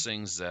 Mm-hmm. those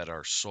things that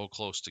are so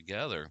close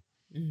together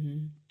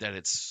Mm-hmm. that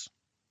it's,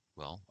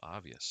 well,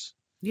 obvious.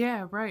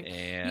 Yeah, right.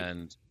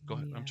 And go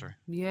ahead. I'm Yeah. sorry.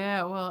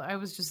 Yeah, well, I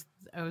was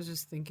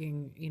just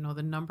thinking,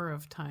 the number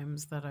of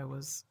times that I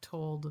was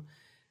told,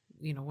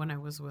 when I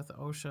was with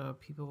OSHA,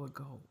 people would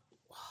go,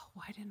 "Oh,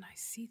 why didn't I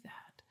see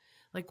that?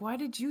 Like, why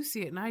did you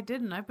see it and I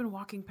didn't? I've been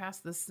walking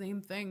past the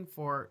same thing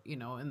for,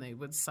 and they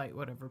would cite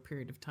whatever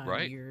period of time,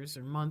 Right. years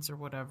or months or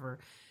whatever.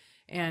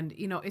 And,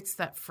 it's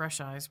that fresh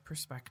eyes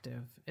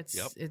perspective.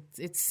 Yep.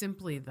 It's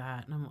simply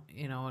that. And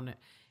I'm,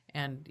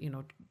 and,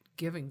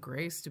 giving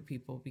grace to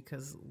people,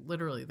 because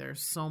literally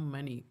there's so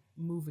many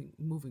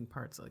moving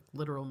parts, like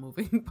literal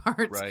moving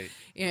parts. Right.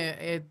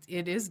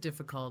 It is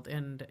difficult.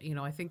 And,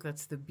 I think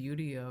that's the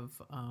beauty of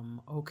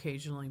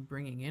occasionally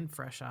bringing in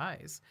fresh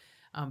eyes.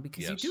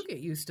 Because you do Yes. get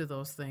used to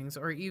those things,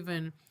 or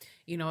even,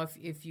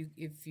 if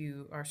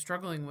you are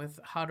struggling with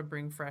how to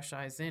bring fresh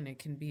eyes in, it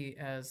can be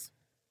as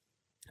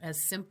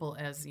simple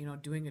as,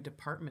 doing a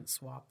department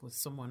swap with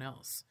someone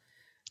else,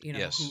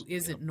 Yes. who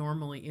isn't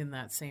normally in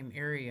that same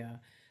area,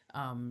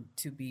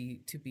 to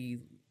be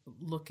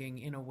looking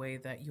in a way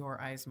that your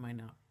eyes might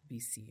not be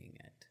seeing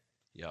it.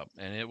 Yep.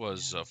 And it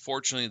was Yeah.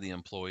 fortunately the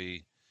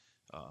employee,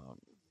 um,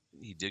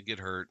 he did get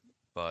hurt,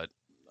 but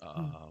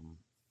Mm. um,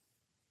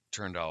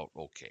 turned out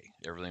okay.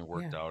 Everything Yeah.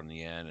 worked out in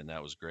the end, and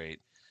that was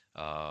great.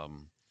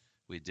 Um,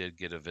 we did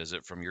get a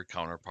visit from your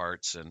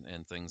counterparts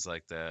and things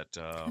like that,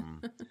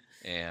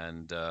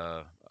 and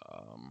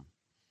um,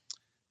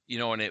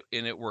 and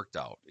it worked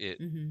out.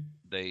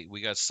 Mm-hmm.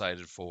 We got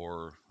cited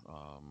for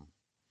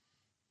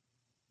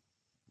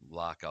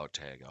lockout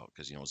tagout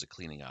because it was a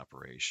cleaning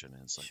operation,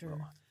 and it's like, Sure.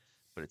 well,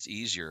 but it's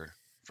easier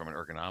from an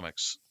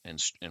ergonomics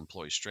and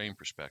employee strain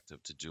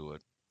perspective to do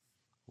it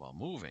while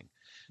moving.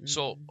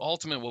 So Mm-hmm.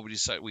 ultimately, what we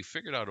decided, we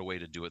figured out a way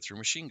to do it through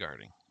machine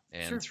guarding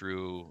and Sure.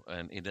 through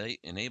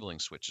enabling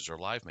switches or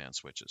live man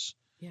switches.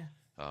 Yeah.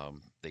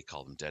 They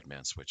call them dead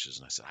man switches,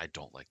 and I said I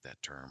don't like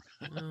that term.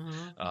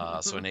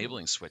 Uh-huh. So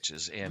enabling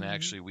switches, and Mm-hmm.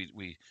 actually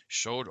we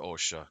showed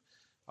OSHA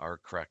our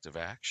corrective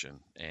action,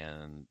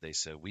 and they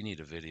said we need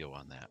a video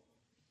on that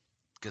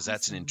because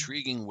that's an Awesome.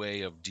 intriguing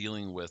way of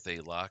dealing with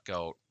a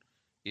lockout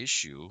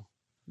issue,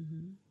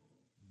 Mm-hmm.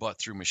 but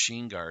through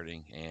machine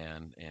guarding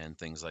and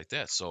things like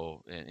that.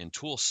 So in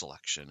tool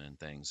selection and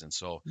things, and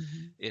so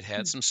it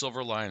had Mm-hmm. some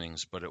silver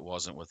linings, but it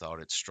wasn't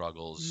without its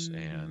struggles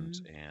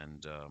Mm-hmm.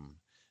 and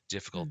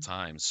difficult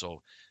times.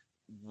 So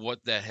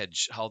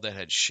how that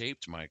had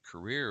shaped my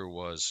career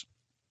was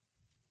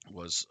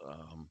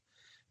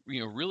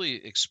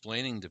really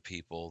explaining to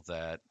people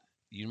that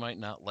you might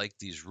not like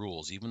these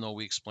rules, even though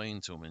we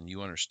explain to them and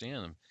you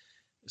understand them.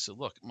 I said,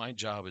 look, my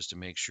job is to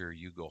make sure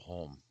you go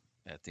home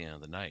at the end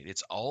of the night.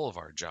 It's all of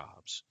our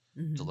jobs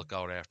to Mm-hmm. look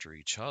out after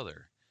each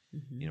other.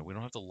 Mm-hmm. We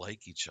don't have to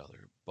like each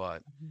other, but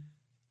Mm-hmm.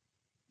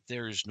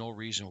 there is no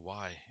reason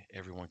why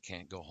everyone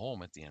can't go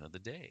home at the end of the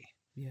day.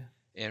 Yeah.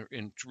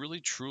 And really,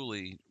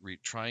 truly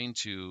trying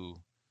to,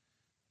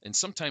 and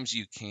sometimes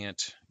you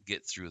can't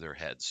get through their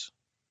heads.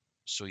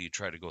 So you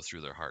try to go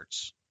through their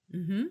hearts.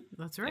 Mm-hmm.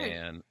 That's right.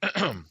 And,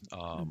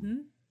 Mm-hmm.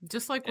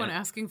 Just like when and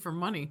asking for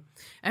money.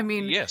 I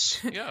mean,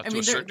 yes, yeah, I to a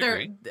mean, certain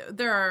degree.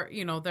 there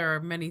are, there are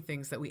many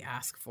things that we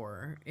ask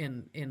for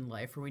in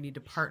life, or we need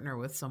to partner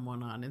with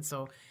someone on, and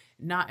so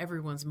not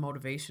everyone's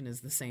motivation is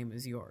the same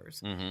as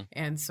yours. Hmm.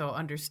 And so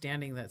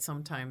understanding that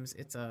sometimes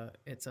it's a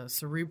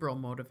cerebral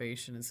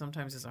motivation, and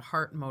sometimes it's a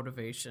heart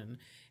motivation,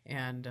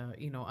 and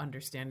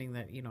understanding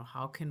that,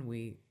 how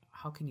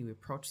can you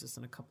approach this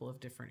in a couple of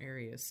different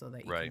areas so that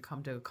you can Right.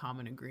 come to a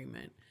common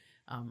agreement,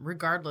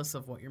 regardless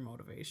of what your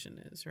motivation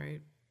is, right?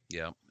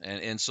 Yeah.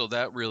 And so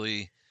that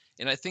really,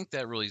 and I think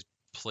that really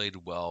played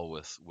well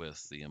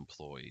with the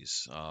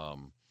employees.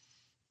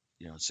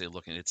 Say,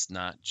 look, and it's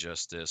not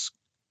just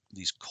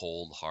these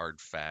cold hard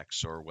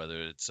facts, or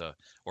whether it's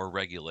or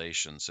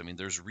regulations. I mean,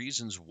 there's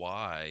reasons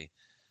why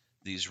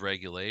these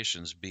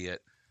regulations, be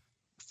it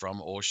from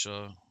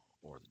OSHA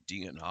or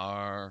the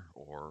DNR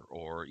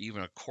or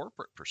even a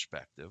corporate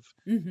perspective,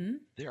 Mm-hmm.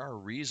 there are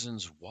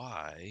reasons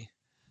why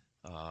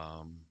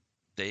um,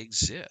 they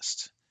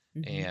exist.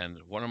 Mm-hmm. And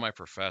one of my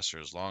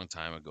professors, a long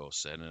time ago,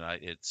 said, and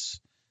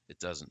it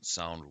doesn't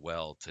sound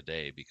well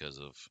today because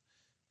of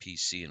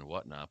PC and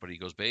whatnot, but he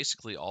goes,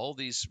 basically, all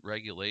these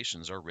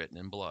regulations are written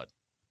in blood.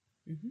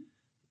 Mm-hmm.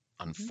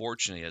 Mm-hmm.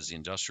 Unfortunately, as the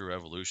Industrial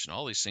Revolution,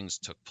 all these things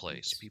took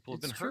place. People have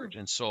been It's true. hurt,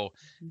 and so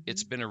Mm-hmm.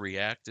 it's been a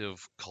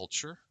reactive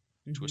culture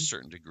to a Mm-hmm.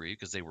 certain degree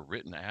because they were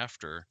written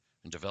after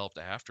and developed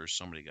after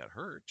somebody got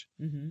hurt.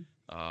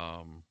 Mm-hmm.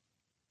 Um,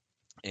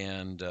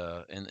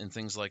 and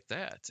things like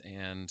that.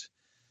 And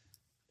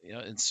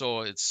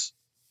so it's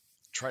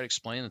try to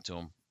explain it to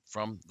them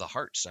from the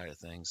heart side of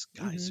things,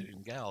 guys Mm-hmm.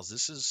 and gals.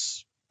 This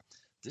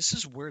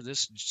is where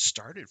this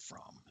started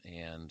from,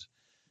 and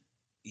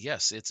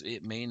yes,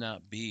 it may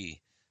not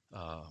be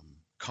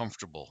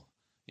comfortable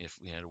if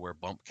we had to wear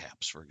bump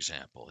caps, for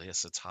example.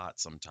 Yes, it's hot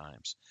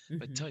sometimes, but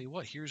Mm-hmm. tell you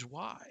what, here's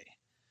why.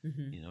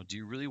 Mm-hmm. Do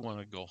you really want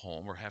to go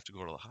home or have to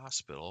go to the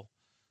hospital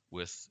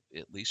with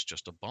at least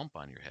just a bump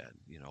on your head,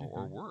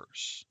 or Mm-hmm.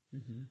 worse?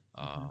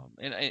 Mm-hmm.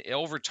 Mm-hmm. And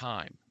over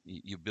time,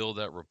 you build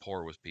that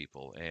rapport with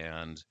people,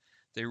 and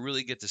they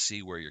really get to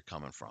see where you're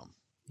coming from.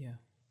 Yeah.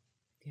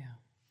 Yeah.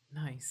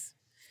 Nice.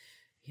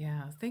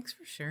 Yeah. Thanks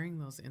for sharing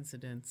those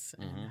incidents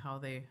and Hmm. how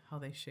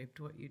they shaped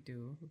what you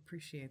do.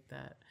 Appreciate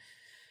that.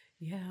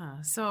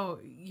 Yeah. So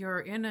you're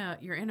in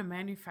a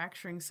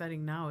manufacturing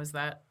setting now. Was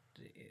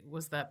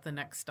that the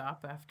next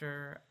stop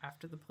after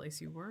the place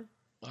you were?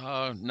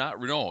 Not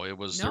no. There No.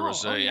 was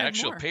Oh, a you had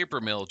actual more. paper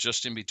mill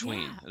just in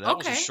between. Yeah. That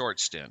was a Okay. short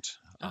stint,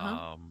 Uh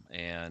huh.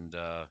 and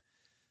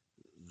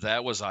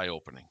that was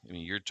eye-opening. I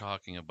mean, you're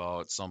talking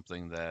about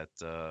something that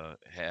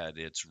had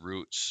its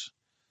roots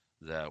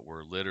that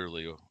were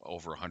literally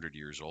over 100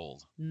 years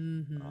old.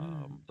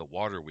 Mm-hmm. The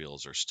water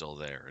wheels are still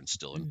there and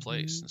still in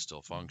place Mm-hmm. and still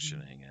Mm-hmm.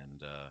 functioning,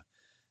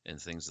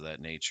 and things of that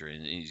nature.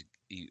 And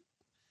you,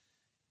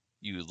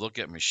 you look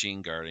at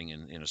machine guarding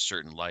in a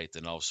certain light,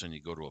 then all of a sudden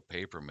you go to a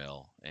paper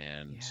mill,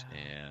 Yeah.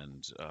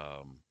 and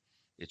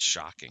it's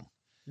shocking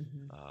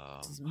Mm-hmm.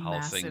 It's how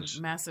massive, things.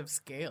 massive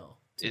scale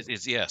too.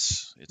 It's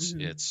yes,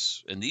 Mm-hmm.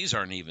 it's and these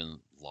aren't even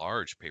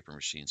large paper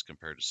machines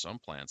compared to some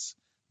plants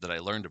that I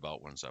learned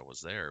about once I was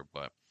there.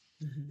 But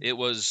Mm-hmm. it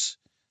was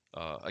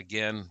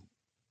again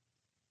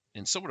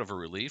in somewhat of a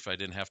relief. I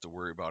didn't have to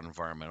worry about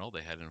environmental.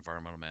 They had an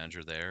environmental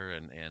manager there,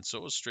 and so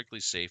it was strictly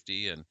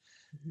safety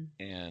Mm-hmm.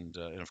 and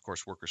of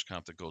course workers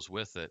comp that goes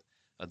with it.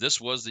 This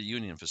was the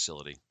union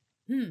facility,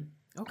 Hmm.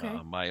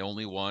 Okay. my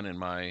only one in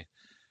my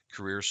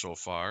career so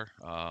far,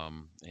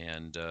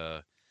 and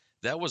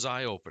that was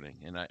eye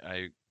opening. And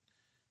I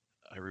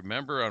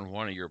remember on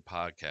one of your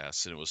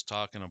podcasts, and it was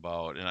talking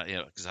about,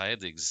 and because I had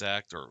the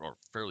exact or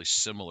fairly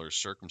similar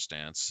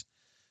circumstance,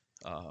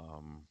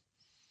 um,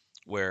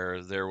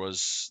 where there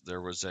was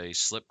a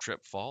slip,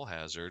 trip, fall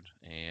hazard,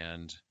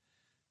 and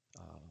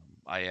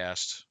I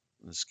asked,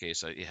 in this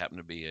case, it happened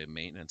to be a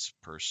maintenance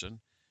person,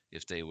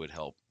 if they would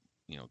help,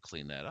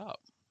 clean that up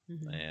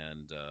Mm-hmm.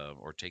 and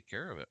or take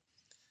care of it.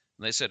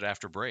 And they said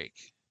after break,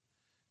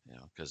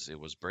 because it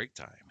was break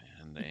time,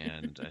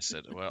 and I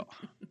said, well,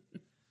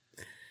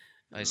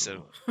 I said,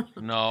 Oh.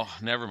 no,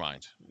 never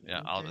mind.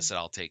 Yeah, I Okay. said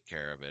I'll take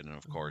care of it, and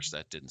of course Mm-hmm.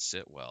 that didn't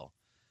sit well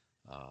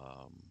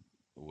um,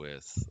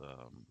 with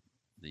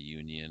the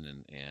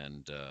union,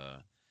 and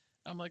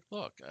I'm like,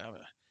 look,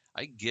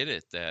 I get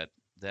it that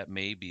that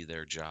may be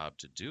their job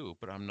to do,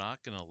 but I'm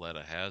not going to let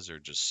a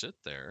hazard just sit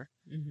there.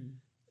 Mm-hmm.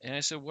 And I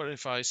said, what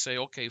if I say,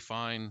 okay,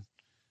 fine,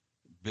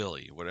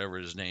 Billy, whatever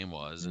his name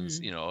was, and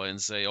Mm-hmm.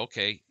 and say,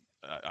 okay,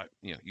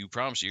 you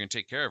promise you're going to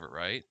take care of it,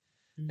 right?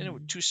 And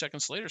Mm-hmm. 2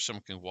 seconds later,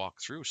 someone can walk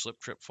through, slip,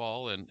 trip,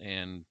 fall,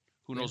 and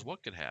who Yeah. knows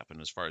what could happen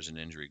as far as an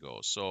injury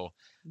goes. So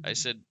I Mm-hmm.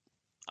 said,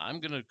 I'm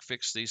going to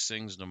fix these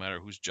things no matter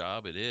whose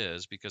job it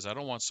is because I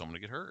don't want someone to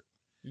get hurt.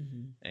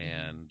 Mm-hmm. Mm-hmm.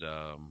 And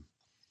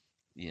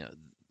you know,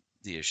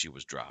 the issue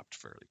was dropped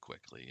fairly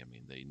quickly. I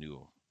mean, they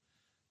knew.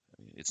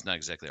 I mean, it's not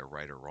exactly a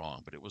right or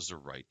wrong, but it was the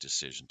right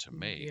decision to Yeah.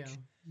 make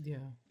Yeah.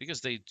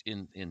 because they,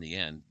 in the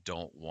end,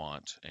 don't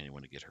want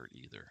anyone to get hurt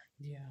either.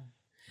 Yeah.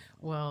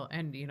 Well,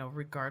 and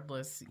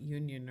regardless,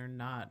 union or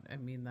not, I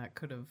mean, that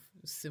could have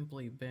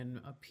simply been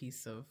a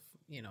piece of,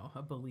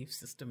 a belief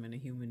system in a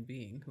human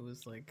being who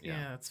was like, Yeah,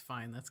 yeah, it's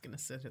fine. That's gonna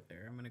sit it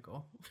there. I'm gonna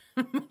go,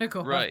 I'm gonna go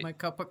have right. my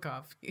cup of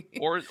coffee.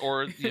 Or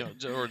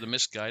the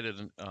misguided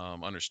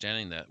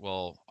understanding that,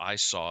 well, I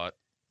saw it,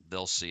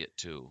 they'll see it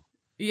too,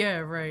 Yeah.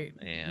 Right.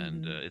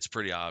 and Mm-hmm. it's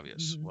pretty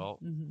obvious. Mm-hmm. Well,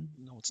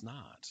 Mm-hmm. no, it's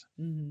not.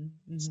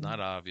 Mm-hmm. It's Mm-hmm. not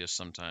obvious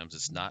sometimes.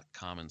 It's Mm-hmm. not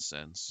common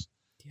sense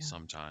Yeah.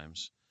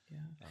 sometimes. Yeah.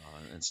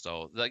 And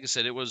so, like I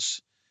said, it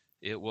wasn't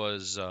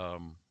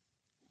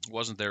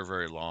there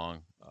very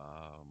long,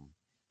 a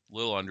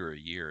little under a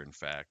year, in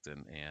fact,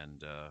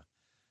 and um,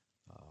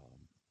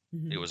 it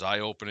Mm-hmm. was eye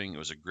opening. It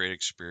was a great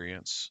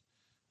experience,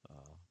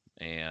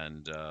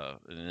 and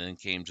then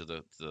came to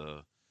the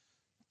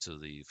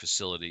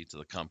facility, to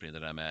the company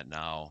that I'm at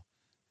now,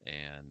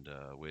 and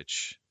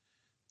which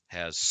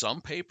has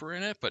some paper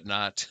in it, but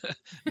not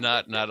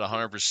not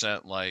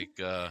 100% like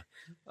So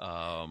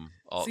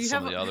you some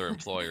have of a the other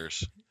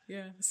employers.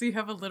 yeah. So you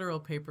have a literal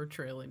paper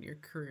trail in your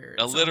career.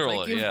 A It sounds like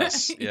literal, you've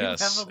yes, you have a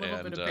yes, little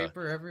bit and of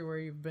paper everywhere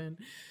you've been.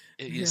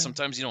 Yeah.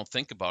 sometimes you don't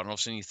think about it. And all of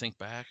a sudden you think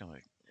back, and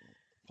like,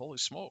 holy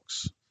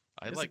smokes!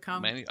 There's a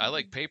I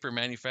like paper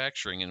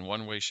manufacturing in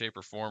one way, shape,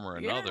 or form or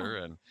yeah. another,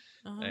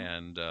 Uh-huh.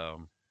 and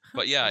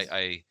but yeah,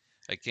 There's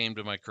I came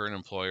to my current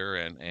employer,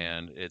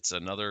 and it's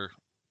another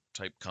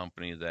type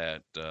company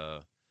that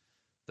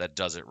that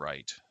does it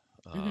right,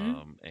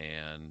 mm-hmm.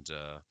 and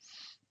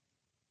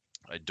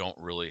I don't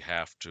really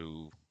have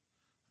to,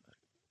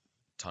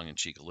 tongue in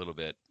cheek a little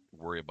bit,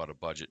 worry about a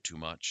budget too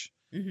much,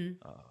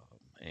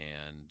 Mm-hmm.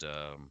 and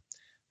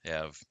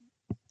have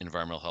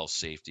environmental health,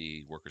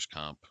 safety, workers'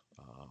 comp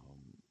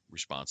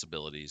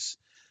responsibilities.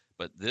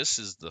 But this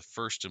is the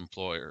first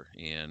employer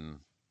in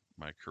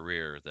my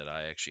career that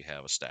I actually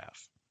have a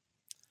staff.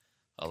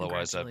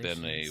 Otherwise, I've been a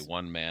Congratulations.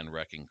 one-man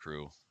wrecking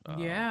crew for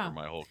Yeah.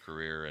 my whole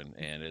career, and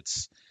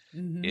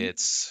Mm-hmm.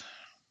 it's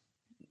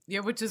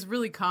Yeah, which is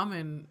really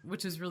common.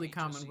 Which is really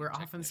common. HSE We're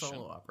often technician.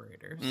 solo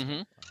operators.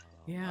 hmm I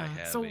Yeah.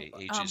 have So, a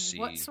what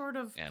HSE sort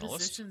of analyst,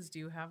 positions do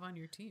you have on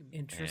your team?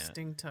 and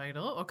Interesting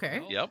title.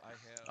 Okay. yep,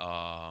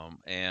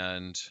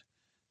 and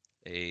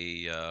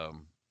a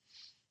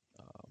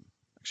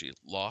actually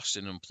lost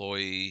an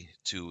employee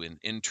to an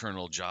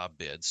internal job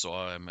bid, so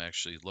I'm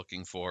actually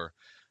looking for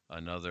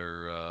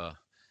another.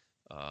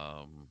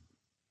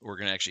 We're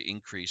going to actually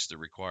increase the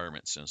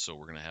requirements, and so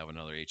we're going to have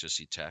another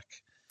HSE tech,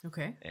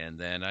 Okay. and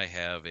then I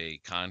have a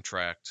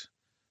contract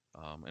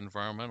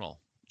environmental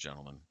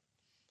gentleman,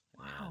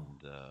 Wow.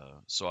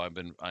 and so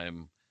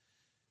I'm,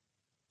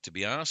 to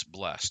be honest,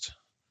 blessed.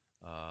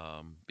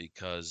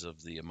 because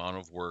of the amount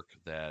of work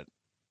that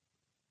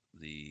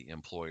the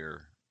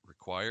employer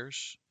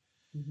requires,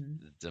 Mm-hmm.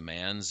 the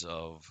demands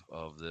of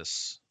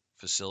this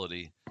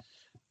facility.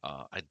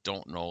 I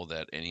don't know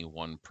that any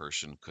one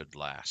person could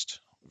last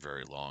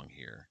very long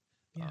here.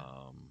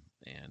 Yeah.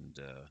 And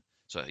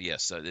so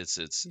yes, You it's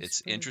spread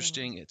it out.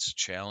 interesting, it's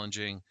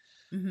challenging,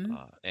 Mm-hmm.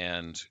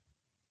 and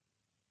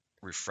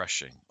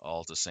refreshing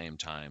all at the same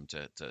time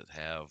to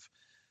have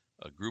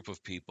a group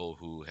of people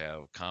who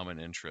have common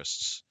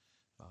interests,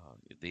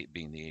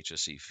 being the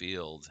HSE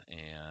field,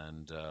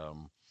 and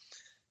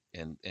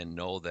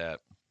know that,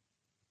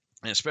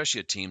 and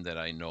especially a team that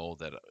I know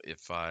that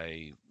if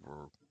I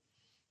were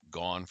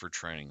gone for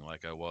training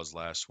like I was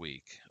last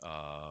week,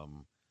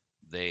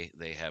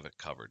 they have it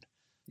covered.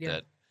 Yeah.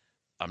 That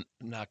I'm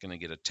not going to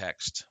get a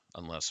text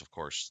unless, of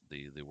course,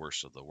 the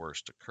worst of the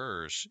worst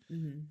occurs,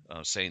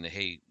 Mm-hmm. saying that,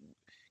 hey,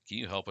 can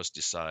you help us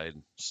decide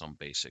some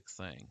basic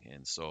thing?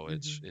 And so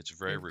Mm-hmm. it's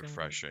very They've got it.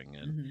 refreshing,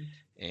 Mm-hmm.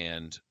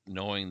 and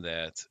knowing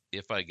that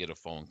if I get a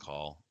phone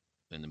call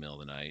in the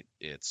middle of the night,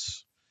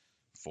 it's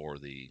for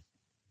the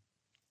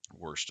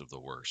worst of the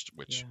worst,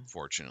 which Yeah.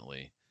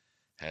 fortunately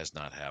has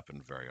not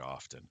happened very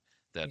often.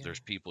 That Yeah. there's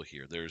people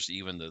here. There's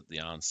even the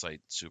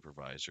on-site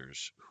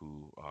supervisors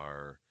who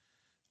are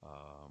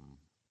um,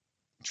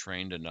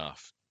 trained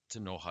enough to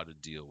know how to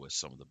deal with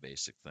some of the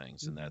basic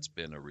things, and Mm-hmm. that's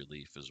been a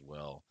relief as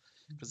well,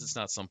 because Mm-hmm. it's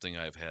not something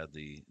I've had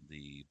the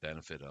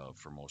benefit of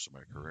for most of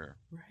my career.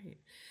 Right.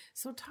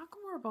 So talk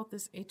more about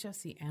this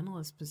HSE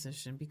analyst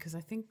position because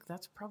I think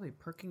that's probably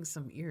perking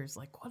some ears.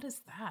 Like, what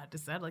is that?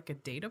 Is that like a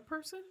data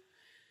person?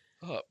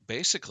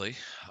 Basically,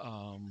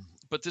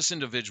 but this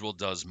individual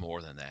does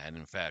more than that. And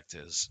in fact,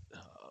 is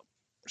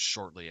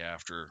shortly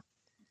after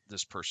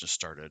this person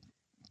started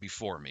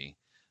before me,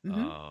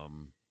 Mm-hmm.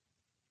 um,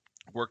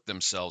 work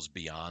themselves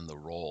beyond the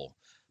role.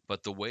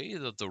 But the way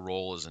that the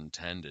role is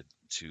intended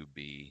to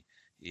be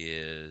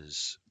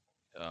is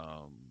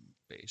um,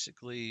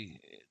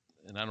 basically,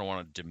 and I don't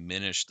want to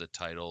diminish the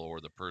title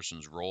or the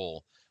person's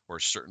role or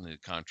certainly the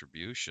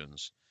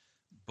contributions,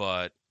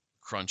 but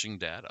crunching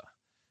data.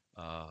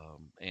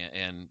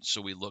 And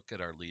so we look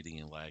at our leading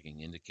and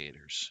lagging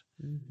indicators,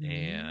 Mm-hmm.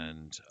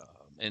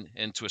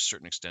 and to a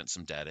certain extent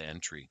some data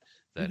entry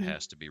that Mm-hmm.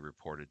 has to be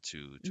reported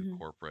to Mm-hmm.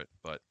 corporate.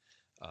 But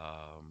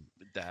um,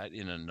 that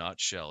in a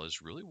nutshell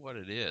is really what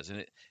it is,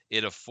 and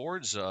it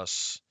affords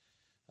us,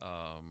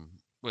 well,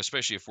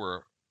 especially if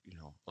we're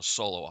a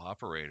solo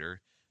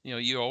operator.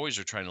 You always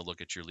are trying to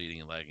look at your leading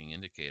and lagging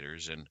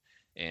indicators,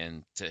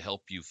 and to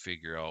help you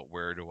figure out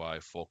where do I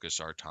focus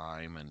our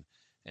time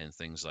and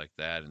things like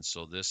that. And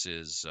so this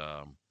is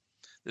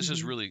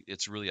Mm-hmm. really,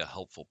 it's really a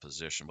helpful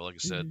position. But like I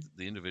said, Mm-hmm.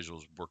 the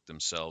individuals work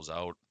themselves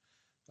out,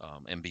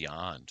 and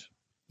beyond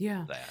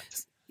Yeah. that.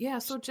 Yeah.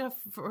 So, Jeff,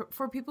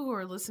 for people who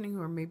are listening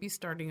who are maybe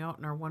starting out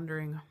and are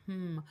wondering,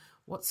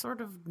 what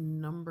sort of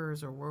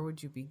numbers or where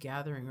would you be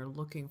gathering or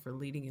looking for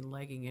leading and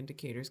lagging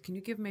indicators? Can you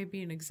give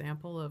maybe an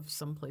example of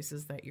some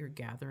places that you're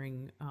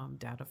gathering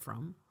data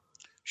from?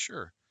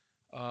 Sure.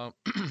 Well,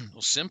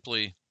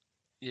 simply,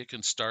 you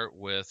can start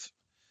with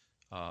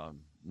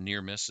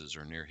near misses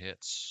or near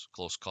hits,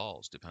 close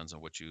calls, depends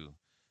on what you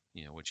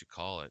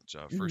call it.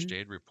 First Mm-hmm.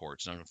 aid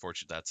reports. Now,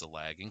 unfortunately, that's a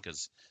lagging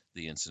because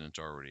the incident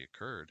already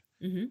occurred.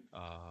 Mm-hmm.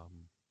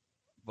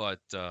 But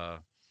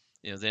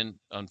then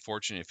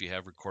unfortunately, if you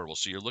have recordable,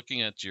 so you're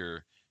looking at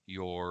your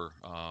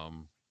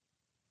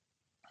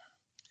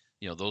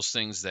those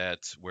things that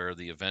where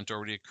the event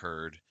already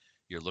occurred.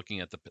 You're looking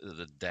at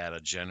the data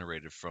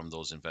generated from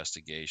those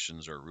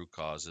investigations or root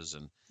causes,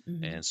 and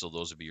Mm-hmm. and so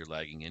those would be your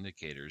lagging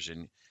indicators.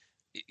 And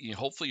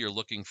hopefully you're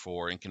looking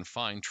for and can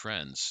find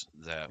trends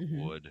that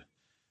Mm-hmm. would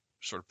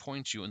sort of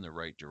point you in the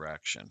right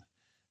direction.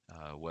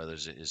 Whether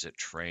is it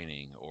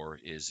training, or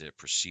is it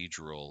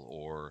procedural,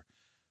 or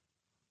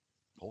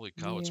holy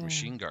cow, it's Yeah.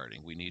 machine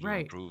guarding. We need to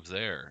Right. improve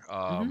there.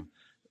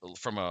 Mm-hmm.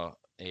 From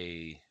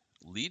a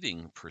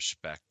leading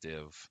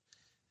perspective,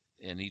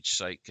 and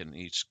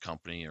each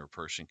company or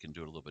person can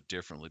do it a little bit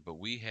differently, but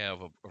we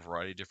have a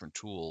variety of different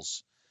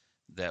tools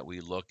that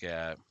we look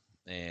at,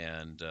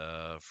 and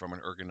from an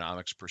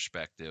ergonomics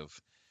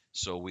perspective,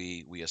 so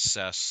we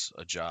assess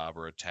a job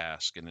or a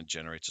task, and it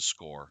generates a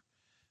score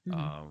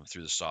Mm-hmm.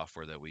 through the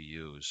software that we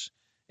use,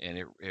 and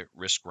it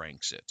risk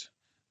ranks it.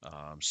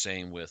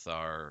 Same with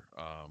our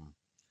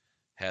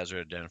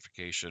hazard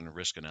identification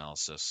risk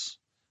analysis,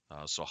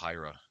 so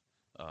HIRA,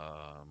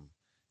 um,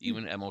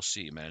 even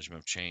MOC, management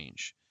of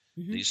change.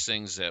 Mm-hmm. These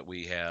things that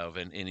we have,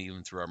 and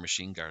even through our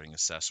machine guarding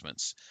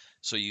assessments.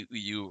 So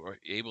you are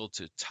able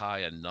to tie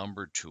a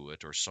number to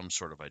it, or some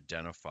sort of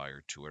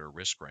identifier to it, or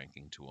risk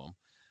ranking to them,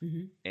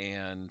 Mm-hmm.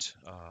 and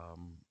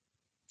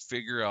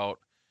figure out.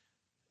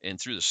 And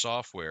through the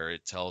software,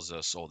 it tells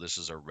us, oh, this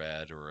is a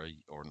red, or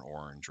an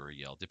orange, or a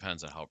yellow,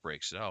 depends on how it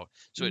breaks it out.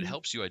 So it Mm-hmm.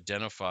 helps you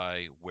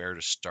identify where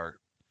to start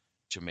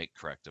to make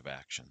corrective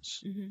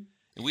actions. Mm-hmm.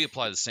 And we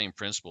apply the same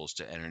principles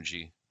to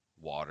energy,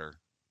 water,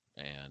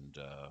 and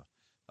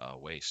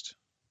waste.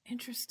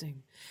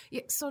 Interesting.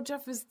 Yeah. So,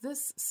 Jeff, is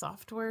this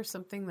software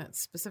something that's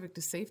specific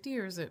to safety,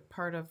 or is it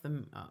part of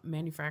the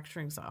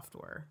manufacturing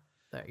software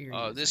that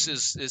you're This using?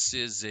 is this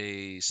is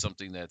a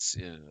something that's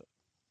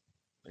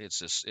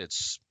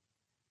it's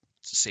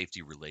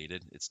safety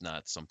related. It's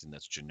not something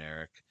that's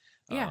generic.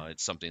 Yeah.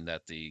 It's something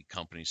that the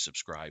company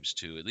subscribes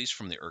to, at least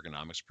from the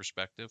ergonomics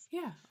perspective.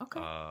 Yeah. Okay.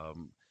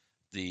 Um,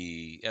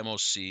 the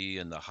MOC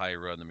and the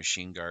HIRA and the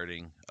machine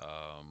guarding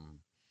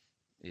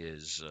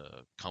is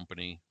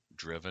company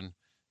driven.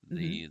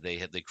 Mm-hmm.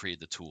 They create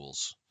the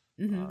tools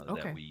Mm-hmm. that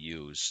Okay. we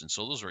use, and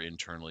so those are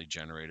internally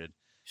generated.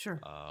 Sure.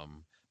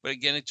 But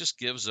again, it just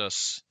gives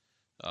us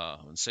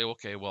and say,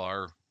 okay,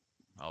 well,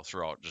 I'll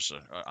throw out just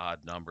an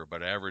odd number,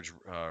 but average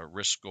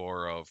risk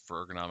score of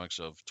for ergonomics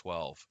of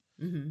 12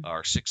 Mm-hmm.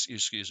 or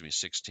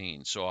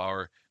 16. So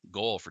our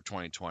goal for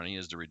 2020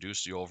 is to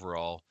reduce the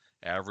overall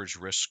average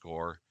risk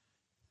score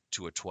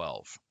to a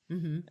 12,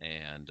 Mm-hmm.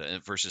 and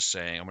versus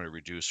saying I'm going to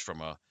reduce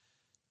from a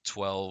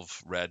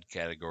 12 red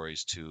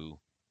categories to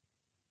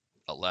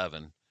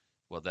 11.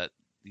 Well, that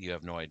you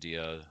have no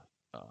idea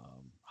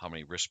how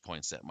many risk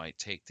points that might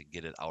take to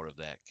get it out of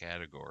that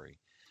category,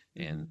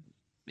 Mm-hmm. and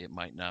it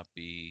might not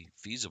be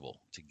feasible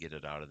to get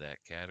it out of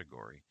that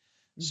category.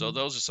 So Mm-hmm.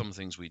 those are some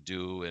things we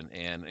do,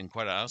 and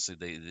quite honestly,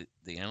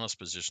 the analyst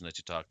position that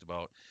you talked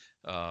about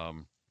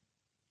um,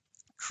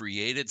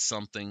 created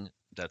something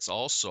that's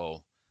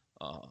also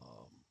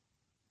um,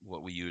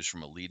 what we use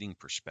from a leading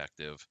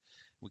perspective.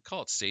 We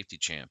call it safety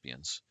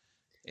champions,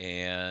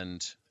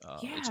 and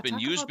it's Yeah. been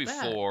Talk used about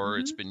that. before.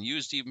 Mm-hmm. It's been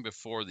used even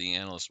before the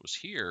analyst was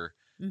here,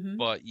 Mm-hmm.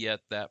 but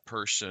yet that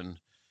person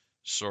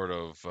sort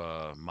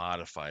of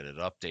modified it,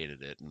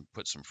 updated it, and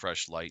put some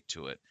fresh light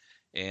to it.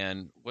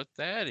 And what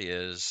that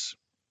is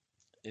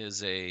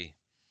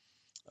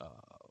uh,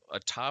 a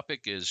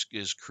topic is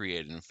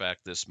created. In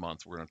fact, this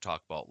month we're going to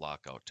talk about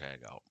lockout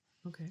tagout,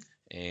 Okay.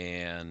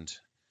 and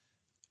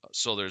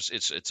so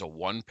it's a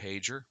one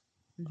pager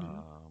Mm-hmm.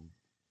 um,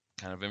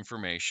 kind of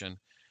information.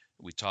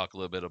 We talk a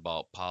little bit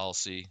about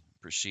policy,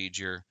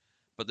 procedure,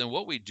 but then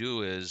what we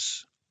do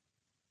is,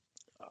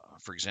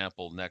 for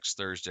example, next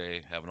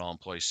Thursday have an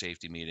all-employee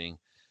safety meeting.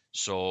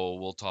 So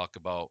we'll talk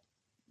about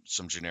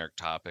some generic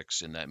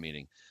topics in that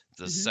meeting.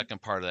 The Mm-hmm.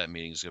 second part of that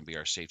meeting is going to be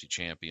our safety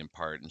champion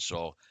part, and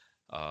so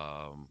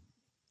um,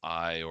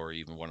 I or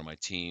even one of my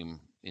team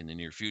in the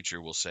near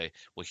future will say,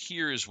 well,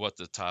 here's what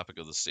the topic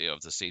of the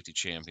safety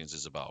champions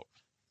is about.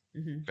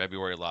 Mm-hmm.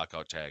 February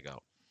lockout tagout,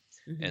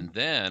 Mm-hmm. and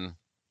then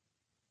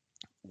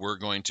we're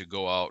going to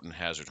go out and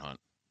hazard hunt.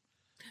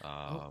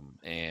 Oh.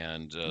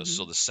 And Mm-hmm.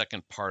 so the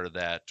second part of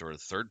that, or the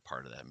third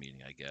part of that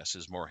meeting, I guess,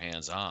 is more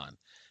hands-on.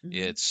 Mm-hmm.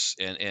 It's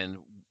and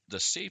the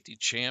safety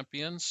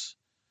champions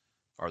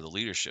are the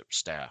leadership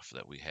staff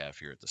that we have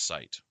here at the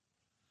site.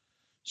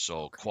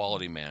 So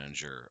quality Okay.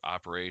 manager,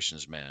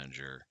 operations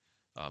manager,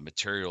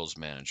 materials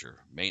manager,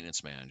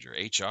 maintenance manager,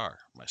 HR,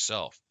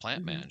 myself, plant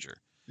Mm-hmm. manager.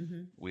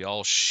 Mm-hmm. We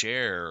all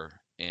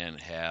share and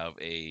have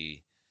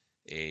a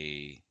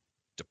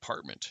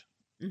department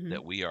Mm-hmm.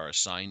 that we are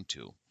assigned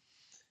to.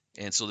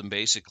 And so then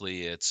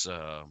basically it's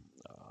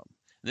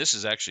this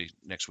is actually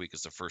next week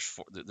is the first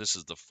this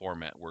is the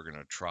format we're going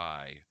to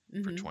try for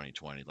Mm-hmm.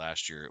 2020.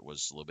 Last year it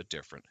was a little bit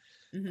different,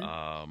 Mm-hmm.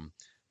 um,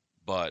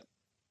 but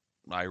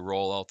I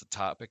roll out the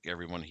topic,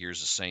 everyone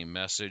hears the same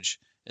message,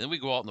 and then we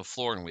go out on the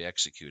floor and we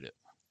execute it.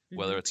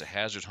 Whether Mm-hmm. it's a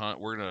hazard hunt,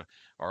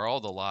 are all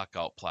the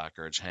lockout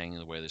placards hanging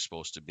the way they're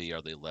supposed to be?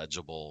 Are they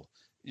legible?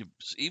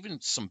 Even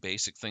some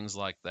basic things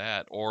like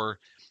that, or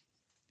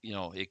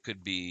it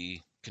could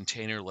be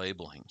container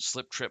labeling,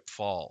 slip, trip,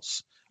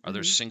 falls. Are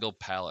there Mm-hmm. single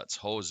pallets,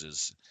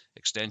 hoses,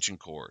 extension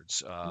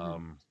cords,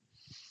 Mm-hmm.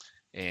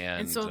 And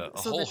and so, a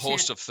so the whole champ.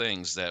 host of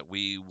things that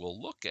we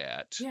will look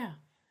at. Yeah.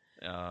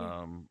 Yeah.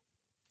 Um,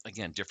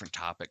 Again, different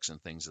topics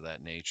and things of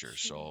that nature.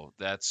 Sure.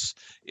 So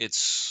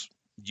it's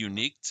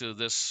unique to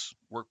this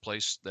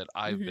workplace that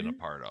I've been a Mm-hmm.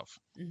 part of.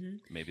 Mm-hmm.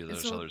 Maybe And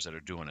there's so, others that are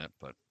doing it,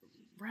 but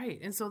right.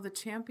 And so the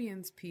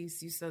champions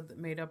piece you said that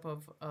made up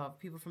of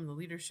people from the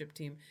leadership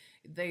team,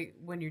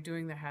 when you're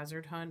doing the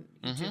hazard hunt,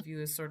 each hmm of you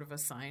is sort of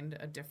assigned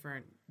a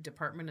different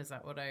department. Is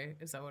that what I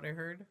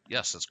heard?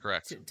 yes, that's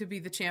correct. To be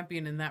the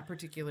champion in that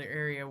particular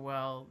area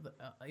while the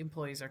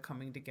employees are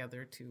coming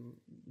together to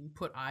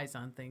put eyes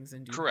on things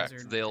and do Correct.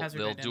 hazard They'll do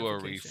a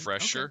identification. Okay.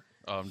 refresher.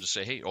 To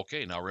say, hey,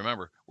 okay, now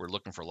remember, we're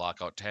looking for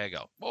lockout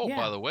tagout. Oh, by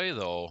Yeah. the way,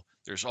 though,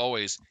 there's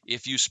always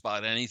if you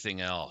spot anything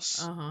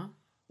else, Uh-huh.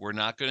 we're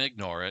not going to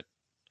ignore it.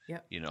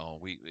 Yep.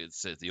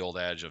 It's the old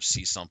adage of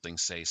see something,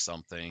 say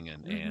something,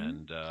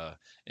 Mm-hmm.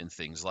 and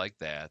things like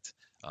that.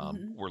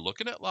 Mm-hmm. We're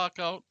looking at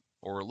lockout,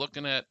 or we're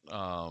looking at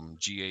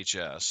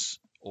GHS,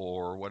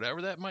 or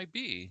whatever that might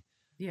be,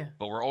 Yeah.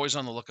 but we're always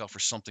on the lookout for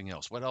something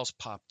else. What else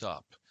popped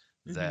up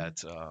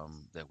Mm-hmm.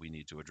 that we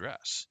need to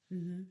address?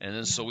 Mm-hmm. And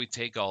then so Yeah. we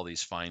take all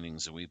these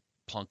findings and we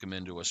plunk them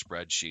into a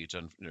spreadsheet.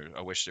 And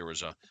I wish there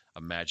was a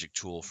magic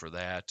tool for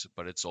that,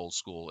 but it's old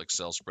school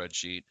Excel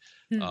spreadsheet.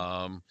 Hmm.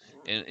 Um,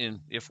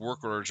 and if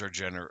work orders are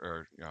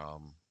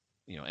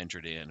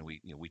entered in,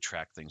 we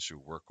track things through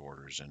work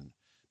orders, and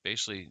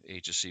basically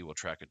HSC will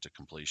track it to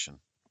completion.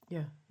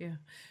 Yeah, yeah,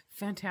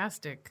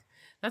 fantastic.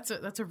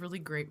 That's a really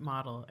great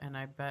model, and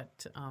I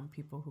bet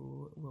people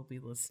who will be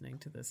listening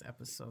to this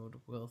episode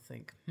will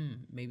think,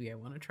 maybe I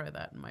want to try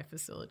that in my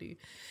facility.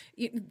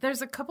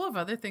 There's a couple of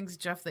other things,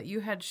 Jeff, that you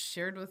had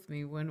shared with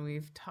me when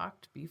we've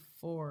talked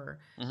before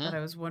Hmm. that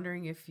I was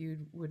wondering if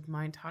you would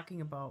mind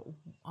talking about.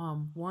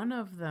 One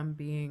of them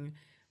being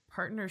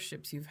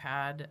partnerships you've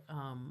had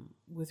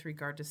with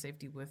regard to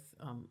safety with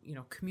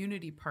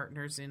community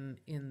partners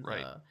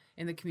Right.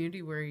 in the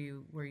community where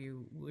you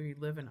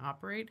live and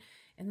operate.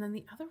 And then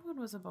the other one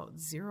was about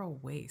zero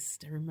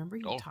waste. I remember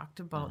you Oh. talked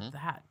Hmm. about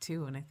that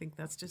too, and I think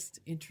that's just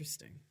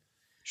interesting.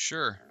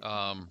 Sure.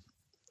 And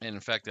in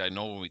fact, I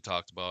know when we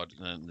talked about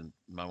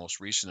my most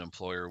recent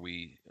employer,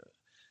 we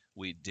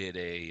did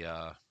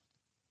a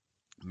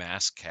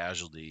mass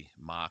casualty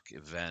mock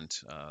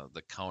event.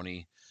 The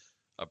county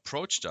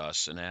approached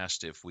us and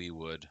asked if we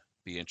would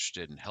be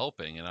interested in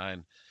helping, and I,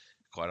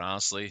 quite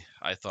honestly,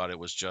 I thought it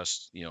was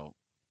just,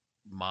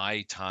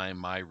 my time,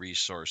 my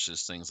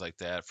resources, things like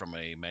that from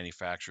a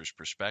manufacturer's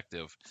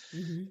perspective.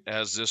 Mm-hmm.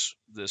 As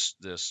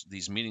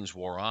these meetings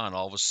wore on,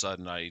 all of a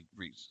sudden I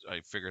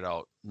figured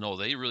out, no,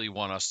 they really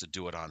want us to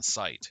do it on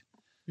site.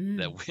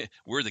 That Mm-hmm.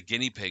 we're the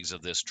guinea pigs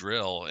of this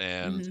drill,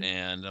 and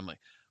Mm-hmm. I'm like,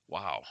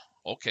 wow,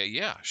 okay,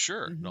 yeah,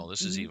 sure, Mm-hmm. no,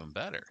 this is Mm-hmm. even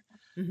better.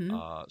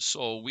 Mm-hmm.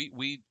 So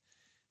we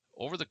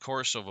over the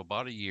course of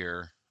about a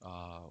year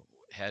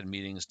had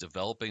meetings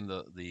developing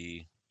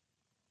the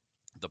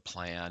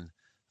plan.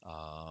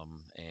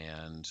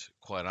 And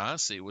quite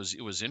honestly, it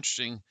was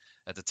interesting.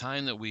 At the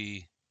time that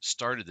we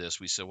started this,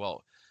 we said,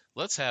 well,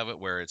 let's have it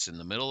where it's in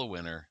the middle of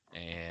winter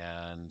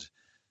and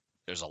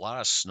there's a lot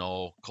of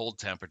snow, cold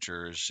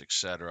temperatures,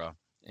 etc.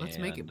 Let's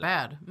make it And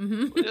bad.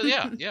 well,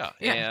 yeah, Mm-hmm. yeah,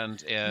 Yeah. and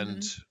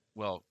Mm-hmm.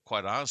 well,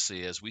 quite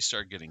honestly, as we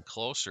started getting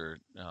closer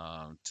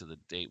to the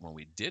date when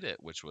we did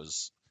it, which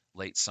was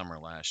late summer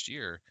last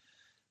year,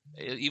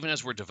 even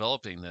as we're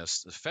developing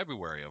this,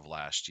 February of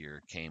last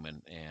year came,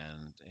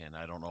 and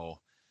I don't know,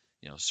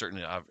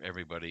 certainly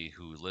everybody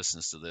who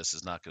listens to this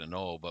is not going to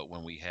know, but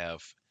when we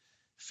have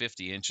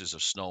 50 inches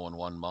of snow in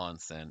 1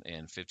 month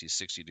and 50,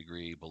 60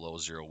 degree below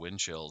zero wind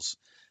chills,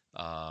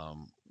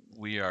 um,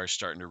 we are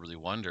starting to really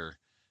wonder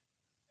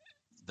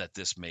that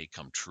this may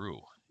come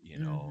true,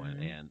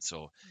 Mm-hmm. and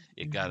so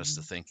it got us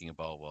to Mm-hmm. thinking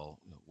about, well,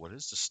 what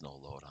is the snow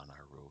load on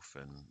our roof,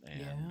 and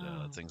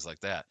Yeah. things like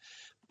that.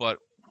 But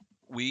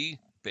we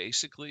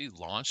basically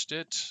launched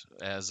it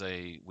as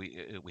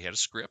we had a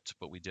script,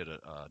 but we did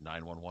a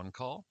 911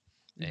 call,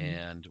 Mm-hmm.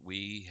 and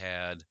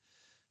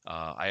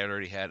I had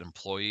already had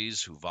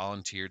employees who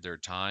volunteered their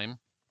time.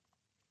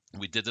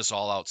 We did this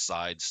all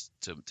outside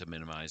to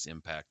minimize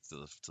impact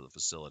to the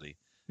facility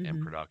and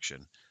Mm-hmm.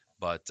 production.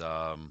 But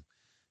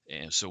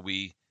and so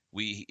we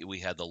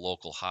had the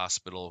local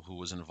hospital who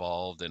was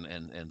involved,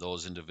 and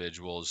those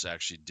individuals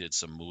actually did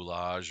some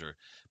moulage or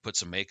put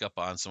some makeup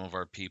on some of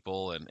our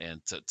people,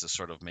 and to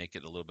sort of make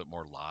it a little bit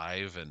more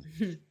live,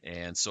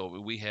 and so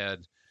we had,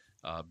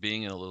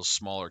 being in a little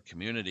smaller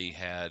community,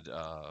 had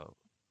a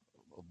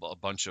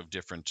bunch of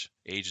different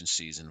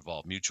agencies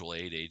involved, mutual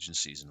aid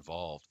agencies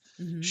involved,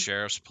 Mm-hmm.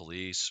 sheriffs,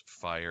 police,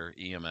 fire,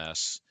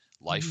 EMS,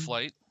 Life Mm-hmm.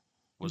 Flight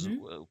was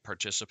Mm-hmm.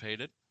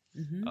 participated,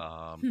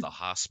 Mm-hmm. the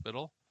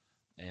hospital,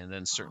 and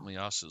then Wow. certainly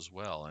us as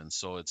well. And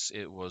so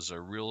it was a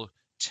real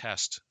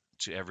test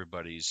to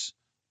everybody's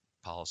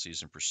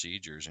policies and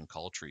procedures and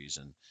cultures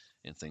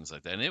and things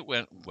like that. And it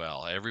went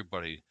well.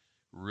 Everybody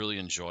really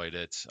enjoyed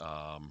it.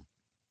 And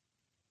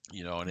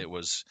Good. it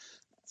was,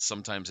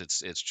 sometimes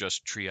it's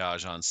just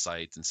triage on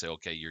site and say,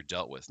 okay, you're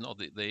dealt with. No,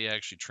 they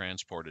actually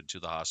transported to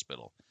the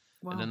hospital,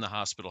 and then Wow. the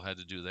hospital had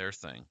to do their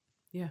thing.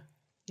 Yeah.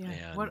 Yeah.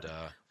 And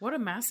What a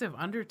massive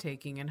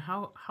undertaking, and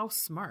how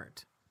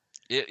smart.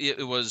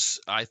 it was,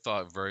 I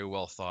thought, very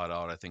well thought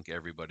out. I think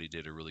everybody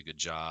did a really good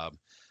job.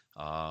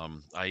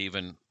 I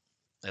even,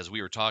 as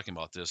we were talking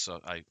about this,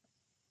 I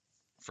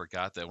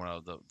forgot that when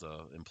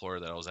the employer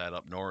that I was at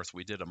up north,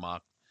 we did a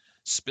mock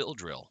spill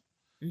drill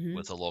Mm-hmm.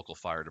 with the local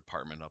fire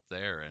department up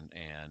there,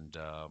 and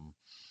um,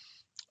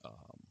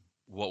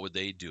 what would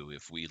they do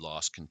if we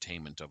lost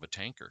containment of a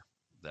tanker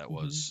that Mm-hmm.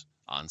 was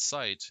on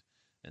site,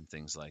 and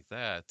things like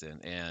that.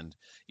 And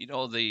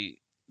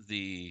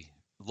the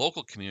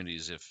local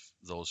communities, if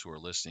those who are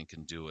listening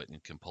can do it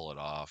and can pull it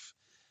off,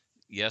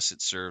 yes,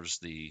 it serves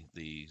the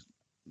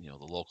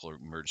local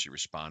emergency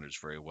responders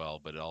very well,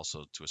 but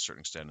also to a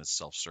certain extent it's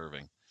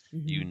self-serving.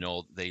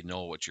 Mm-hmm. They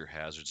know what your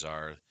hazards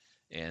are,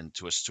 and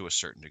to a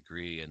certain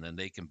degree, and then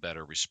they can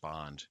better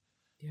respond,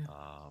 Yeah.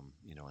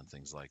 and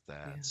things like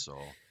that. Yeah. So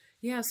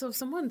Yeah, so if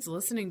someone's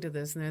listening to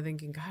this and they're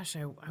thinking, "Gosh,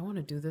 I want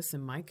to do this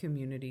in my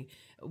community,"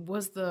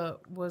 was the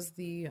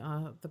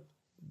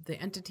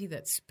entity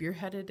that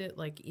spearheaded it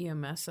like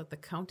EMS at the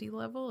county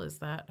level? Is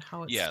that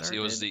how it yes,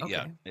 started?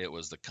 Okay, it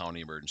was the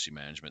county emergency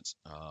management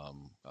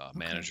okay,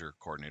 manager,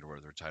 coordinator,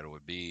 whatever their title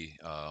would be.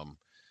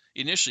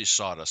 Initially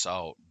sought us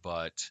out,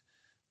 but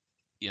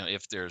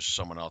if there's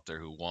someone out there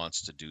who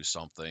wants to do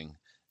something,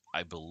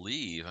 I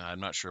believe,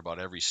 I'm not sure about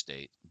every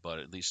state, but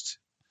at least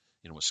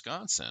in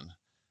Wisconsin,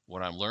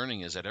 what I'm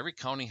learning is that every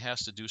county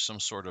has to do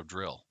some sort of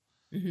drill.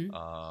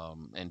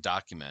 Mm-hmm. and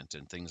document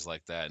and things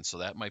like that. And so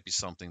that might be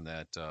something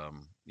that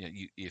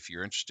if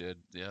you're interested,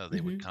 yeah,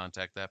 they would Mm-hmm.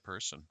 contact that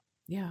person.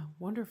 Yeah,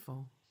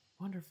 wonderful.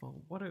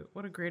 Wonderful. What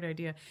a great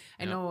idea.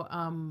 I Yep.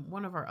 know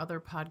one of our other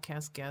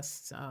podcast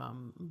guests,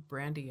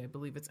 Brandy, I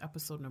believe it's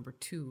episode number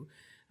 2,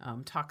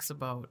 talks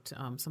about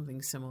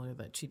something similar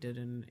that she did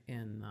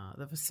in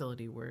the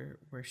facility where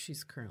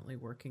she's currently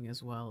working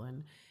as well,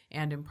 and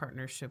in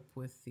partnership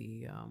with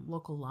the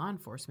local law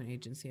enforcement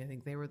agency. I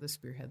think they were the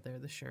spearhead there,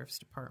 the sheriff's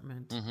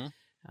department,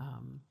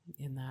 Hmm.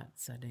 in that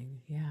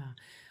setting. Yeah.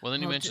 Well,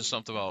 then you Well, mentioned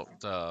something about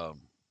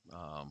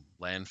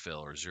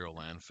landfill or zero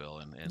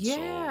landfill, and so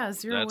yeah,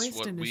 zero that's waste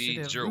what we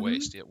initiative. zero Mm-hmm.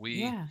 waste. Yeah,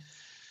 we Yeah.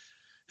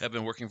 have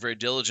been working very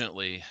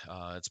diligently.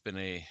 It's been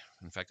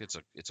in fact,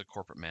 it's a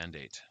corporate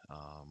mandate.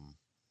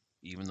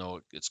 Even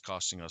though it's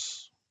costing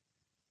us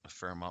a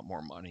fair amount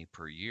more money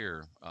per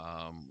year,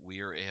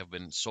 have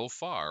been so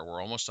far.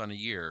 We're almost on a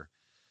year.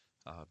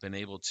 Been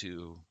able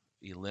to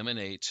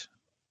eliminate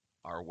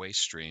our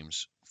waste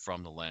streams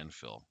from the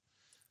landfill.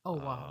 Oh,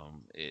 wow.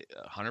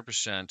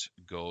 100%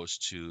 goes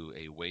to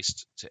a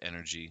waste to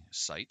energy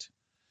site,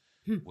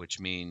 Hmm. which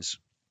means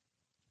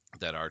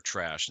that our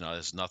trash now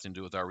has nothing to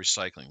do with our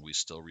recycling. We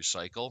still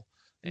recycle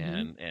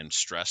Mm-hmm. and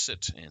stress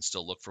it and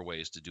still look for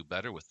ways to do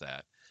better with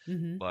that.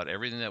 Mm-hmm. But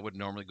everything that would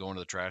normally go into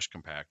the trash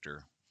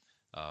compactor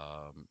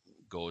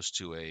goes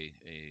to a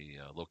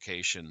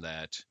location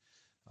that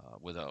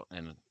without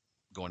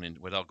going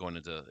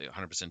into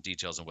 100%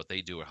 details on what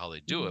they do or how they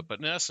do Mm-hmm. it, but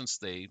in essence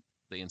they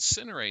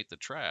incinerate the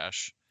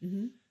trash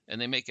Mm-hmm.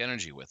 and they make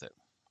energy with it,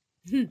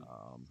 Hmm.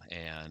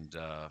 and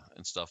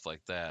stuff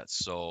like that.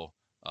 So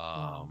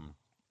Wow. um,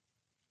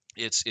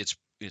 it's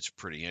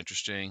pretty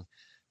interesting,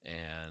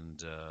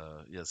 and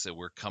yeah, so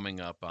we're coming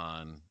up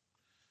on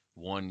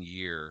 1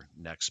 year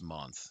next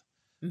month.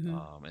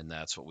 Mm-hmm. And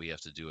that's what we have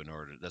to do in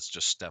order. That's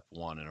just step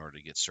one in order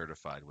to get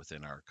certified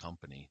within our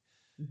company.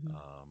 Mm-hmm.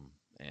 Um,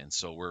 and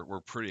so we're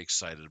pretty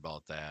excited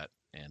about that,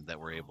 and that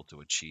we're Wow. able to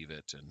achieve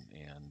it.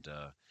 And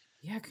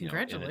Yeah, and it's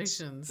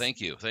congratulations. thank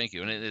you.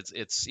 And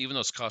it's even though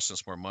it's costing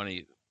us more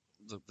money,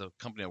 the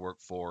company I work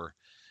for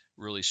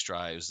really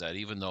strives that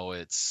even though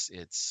it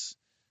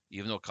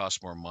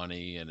costs more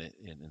money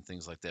and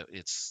things like that,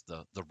 it's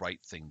the right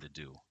thing to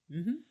do.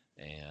 Mm-hmm.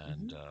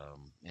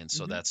 Mm-hmm. And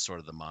so Mm-hmm. that's sort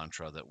of the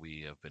mantra that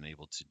we have been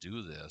able to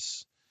do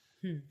this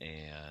Hmm.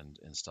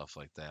 and stuff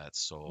like that.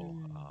 So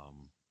Hmm. Hmm.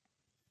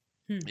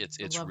 I love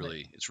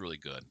it. it's really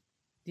good.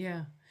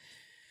 Yeah.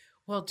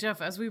 Well,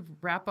 Jeff, as we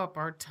wrap up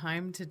our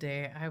time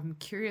today, I'm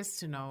curious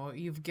to know,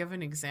 you've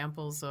given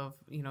examples of,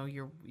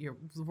 your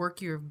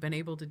work you've been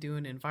able to do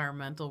in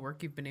environmental,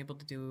 work you've been able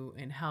to do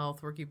in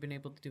health, work you've been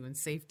able to do in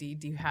safety.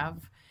 Do you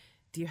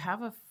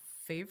have a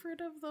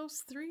favorite of those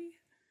 3?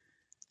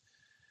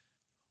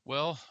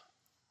 Well,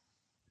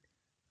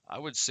 I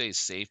would say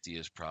safety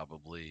is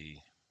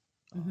probably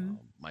Mm-hmm.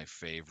 my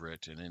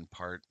favorite, and in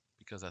part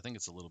because I think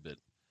it's a little bit,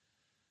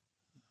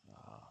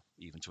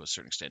 even to a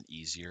certain extent,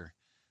 easier.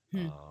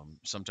 Hmm.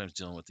 Sometimes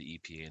dealing with the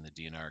EPA and the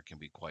DNR can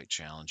be quite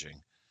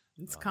challenging.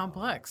 It's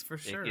complex for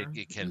sure.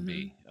 It can Mm-hmm.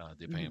 be,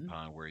 depending Mm-hmm.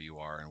 upon where you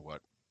are and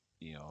what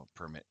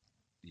permit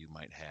you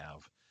might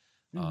have.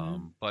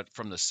 Mm-hmm. But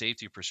from the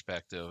safety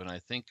perspective, and I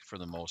think for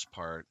the most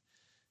part,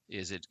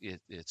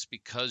 it's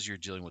because you're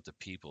dealing with the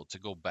people. To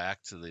go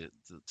back to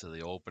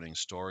the opening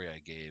story I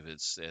gave,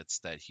 it's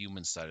that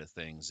human side of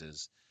things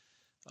is,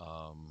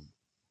 um,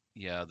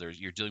 yeah,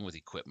 you're dealing with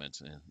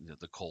equipment and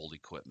the cold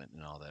equipment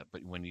and all that.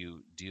 But when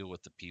you deal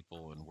with the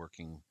people and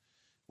working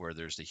where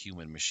there's the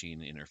human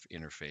machine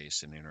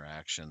interface and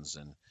interactions,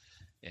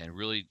 and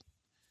really,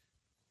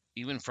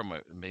 even from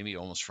maybe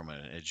almost from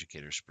an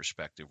educator's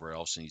perspective, where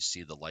all of a sudden you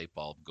see the light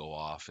bulb go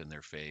off in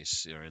their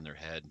face or in their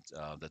head,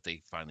 that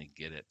they finally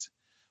get it,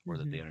 or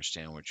that Mm-hmm. they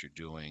understand what you're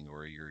doing,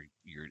 or you're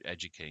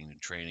educating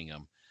and training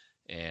them,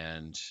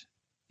 and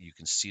you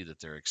can see that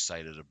they're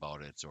excited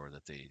about it, or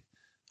that they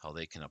how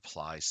they can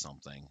apply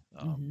something.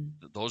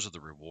 Mm-hmm. Those are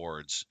the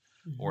rewards,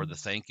 or Mm-hmm. the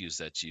thank yous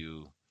that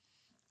you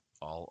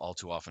all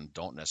too often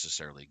don't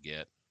necessarily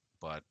get,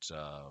 but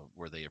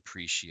where they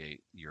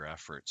appreciate your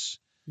efforts.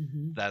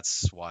 Mm-hmm.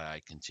 That's why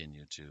I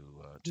continue to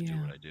do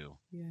Yeah. what I do.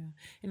 Yeah.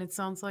 And it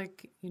sounds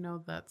like,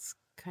 that's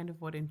kind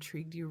of what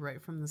intrigued you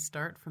right from the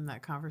start, from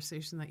that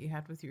conversation that you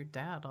had with your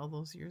dad all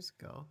those years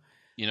ago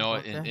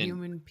about the And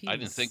human I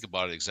didn't think piece.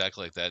 about it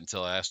exactly like that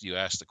until you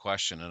asked the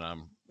question, and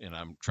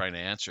I'm trying to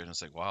answer it, and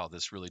it's like, wow,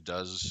 this really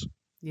does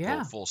go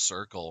Yeah. full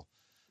circle.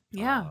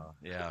 Yeah.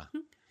 Yeah.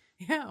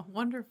 Yeah.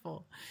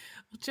 Wonderful.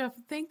 Well, Jeff,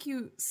 thank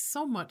you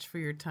so much for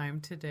your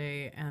time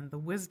today and the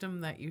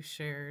wisdom that you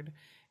shared,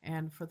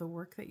 and for the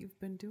work that you've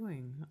been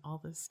doing all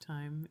this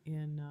time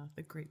in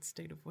the great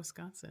state of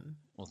Wisconsin.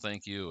 Well,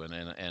 thank you,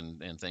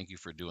 and thank you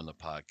for doing the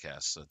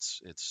podcast.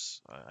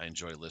 I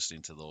enjoy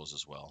listening to those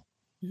as well.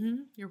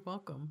 You're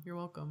welcome. You're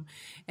welcome.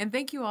 And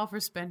thank you all for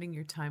spending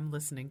your time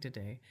listening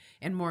today.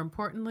 And more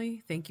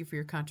importantly, thank you for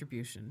your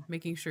contribution,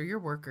 making sure your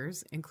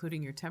workers,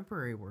 including your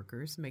temporary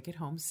workers, make it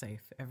home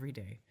safe every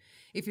day.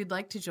 If you'd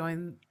like to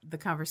join the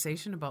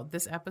conversation about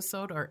this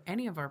episode or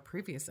any of our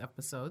previous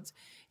episodes,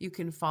 you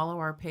can follow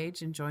our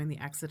page and join the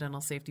Accidental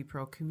Safety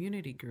Pro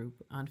community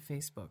group on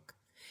Facebook.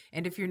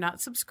 And if you're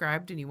not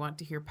subscribed and you want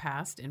to hear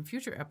past and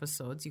future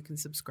episodes, you can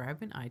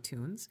subscribe in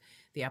iTunes,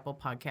 the Apple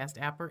Podcast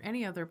app, or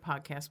any other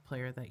podcast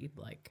player that you'd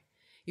like.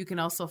 You can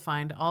also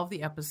find all of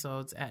the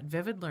episodes at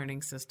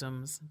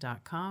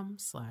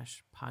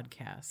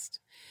vividlearningsystems.com/podcast.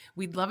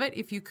 We'd love it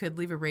if you could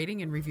leave a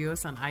rating and review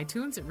us on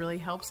iTunes. It really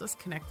helps us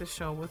connect the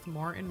show with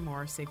more and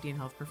more safety and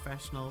health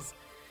professionals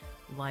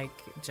like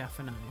Jeff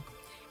and I.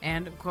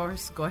 And of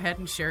course, go ahead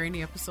and share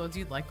any episodes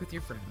you'd like with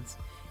your friends.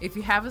 If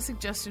you have a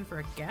suggestion for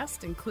a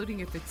guest,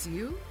 including if it's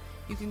you,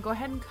 you can go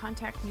ahead and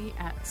contact me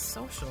at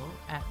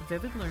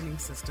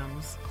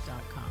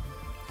social@vividlearningsystems.com.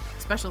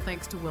 Special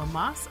thanks to Will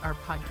Moss, our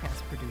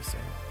podcast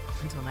producer.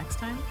 Until next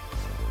time,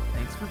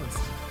 thanks for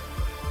listening.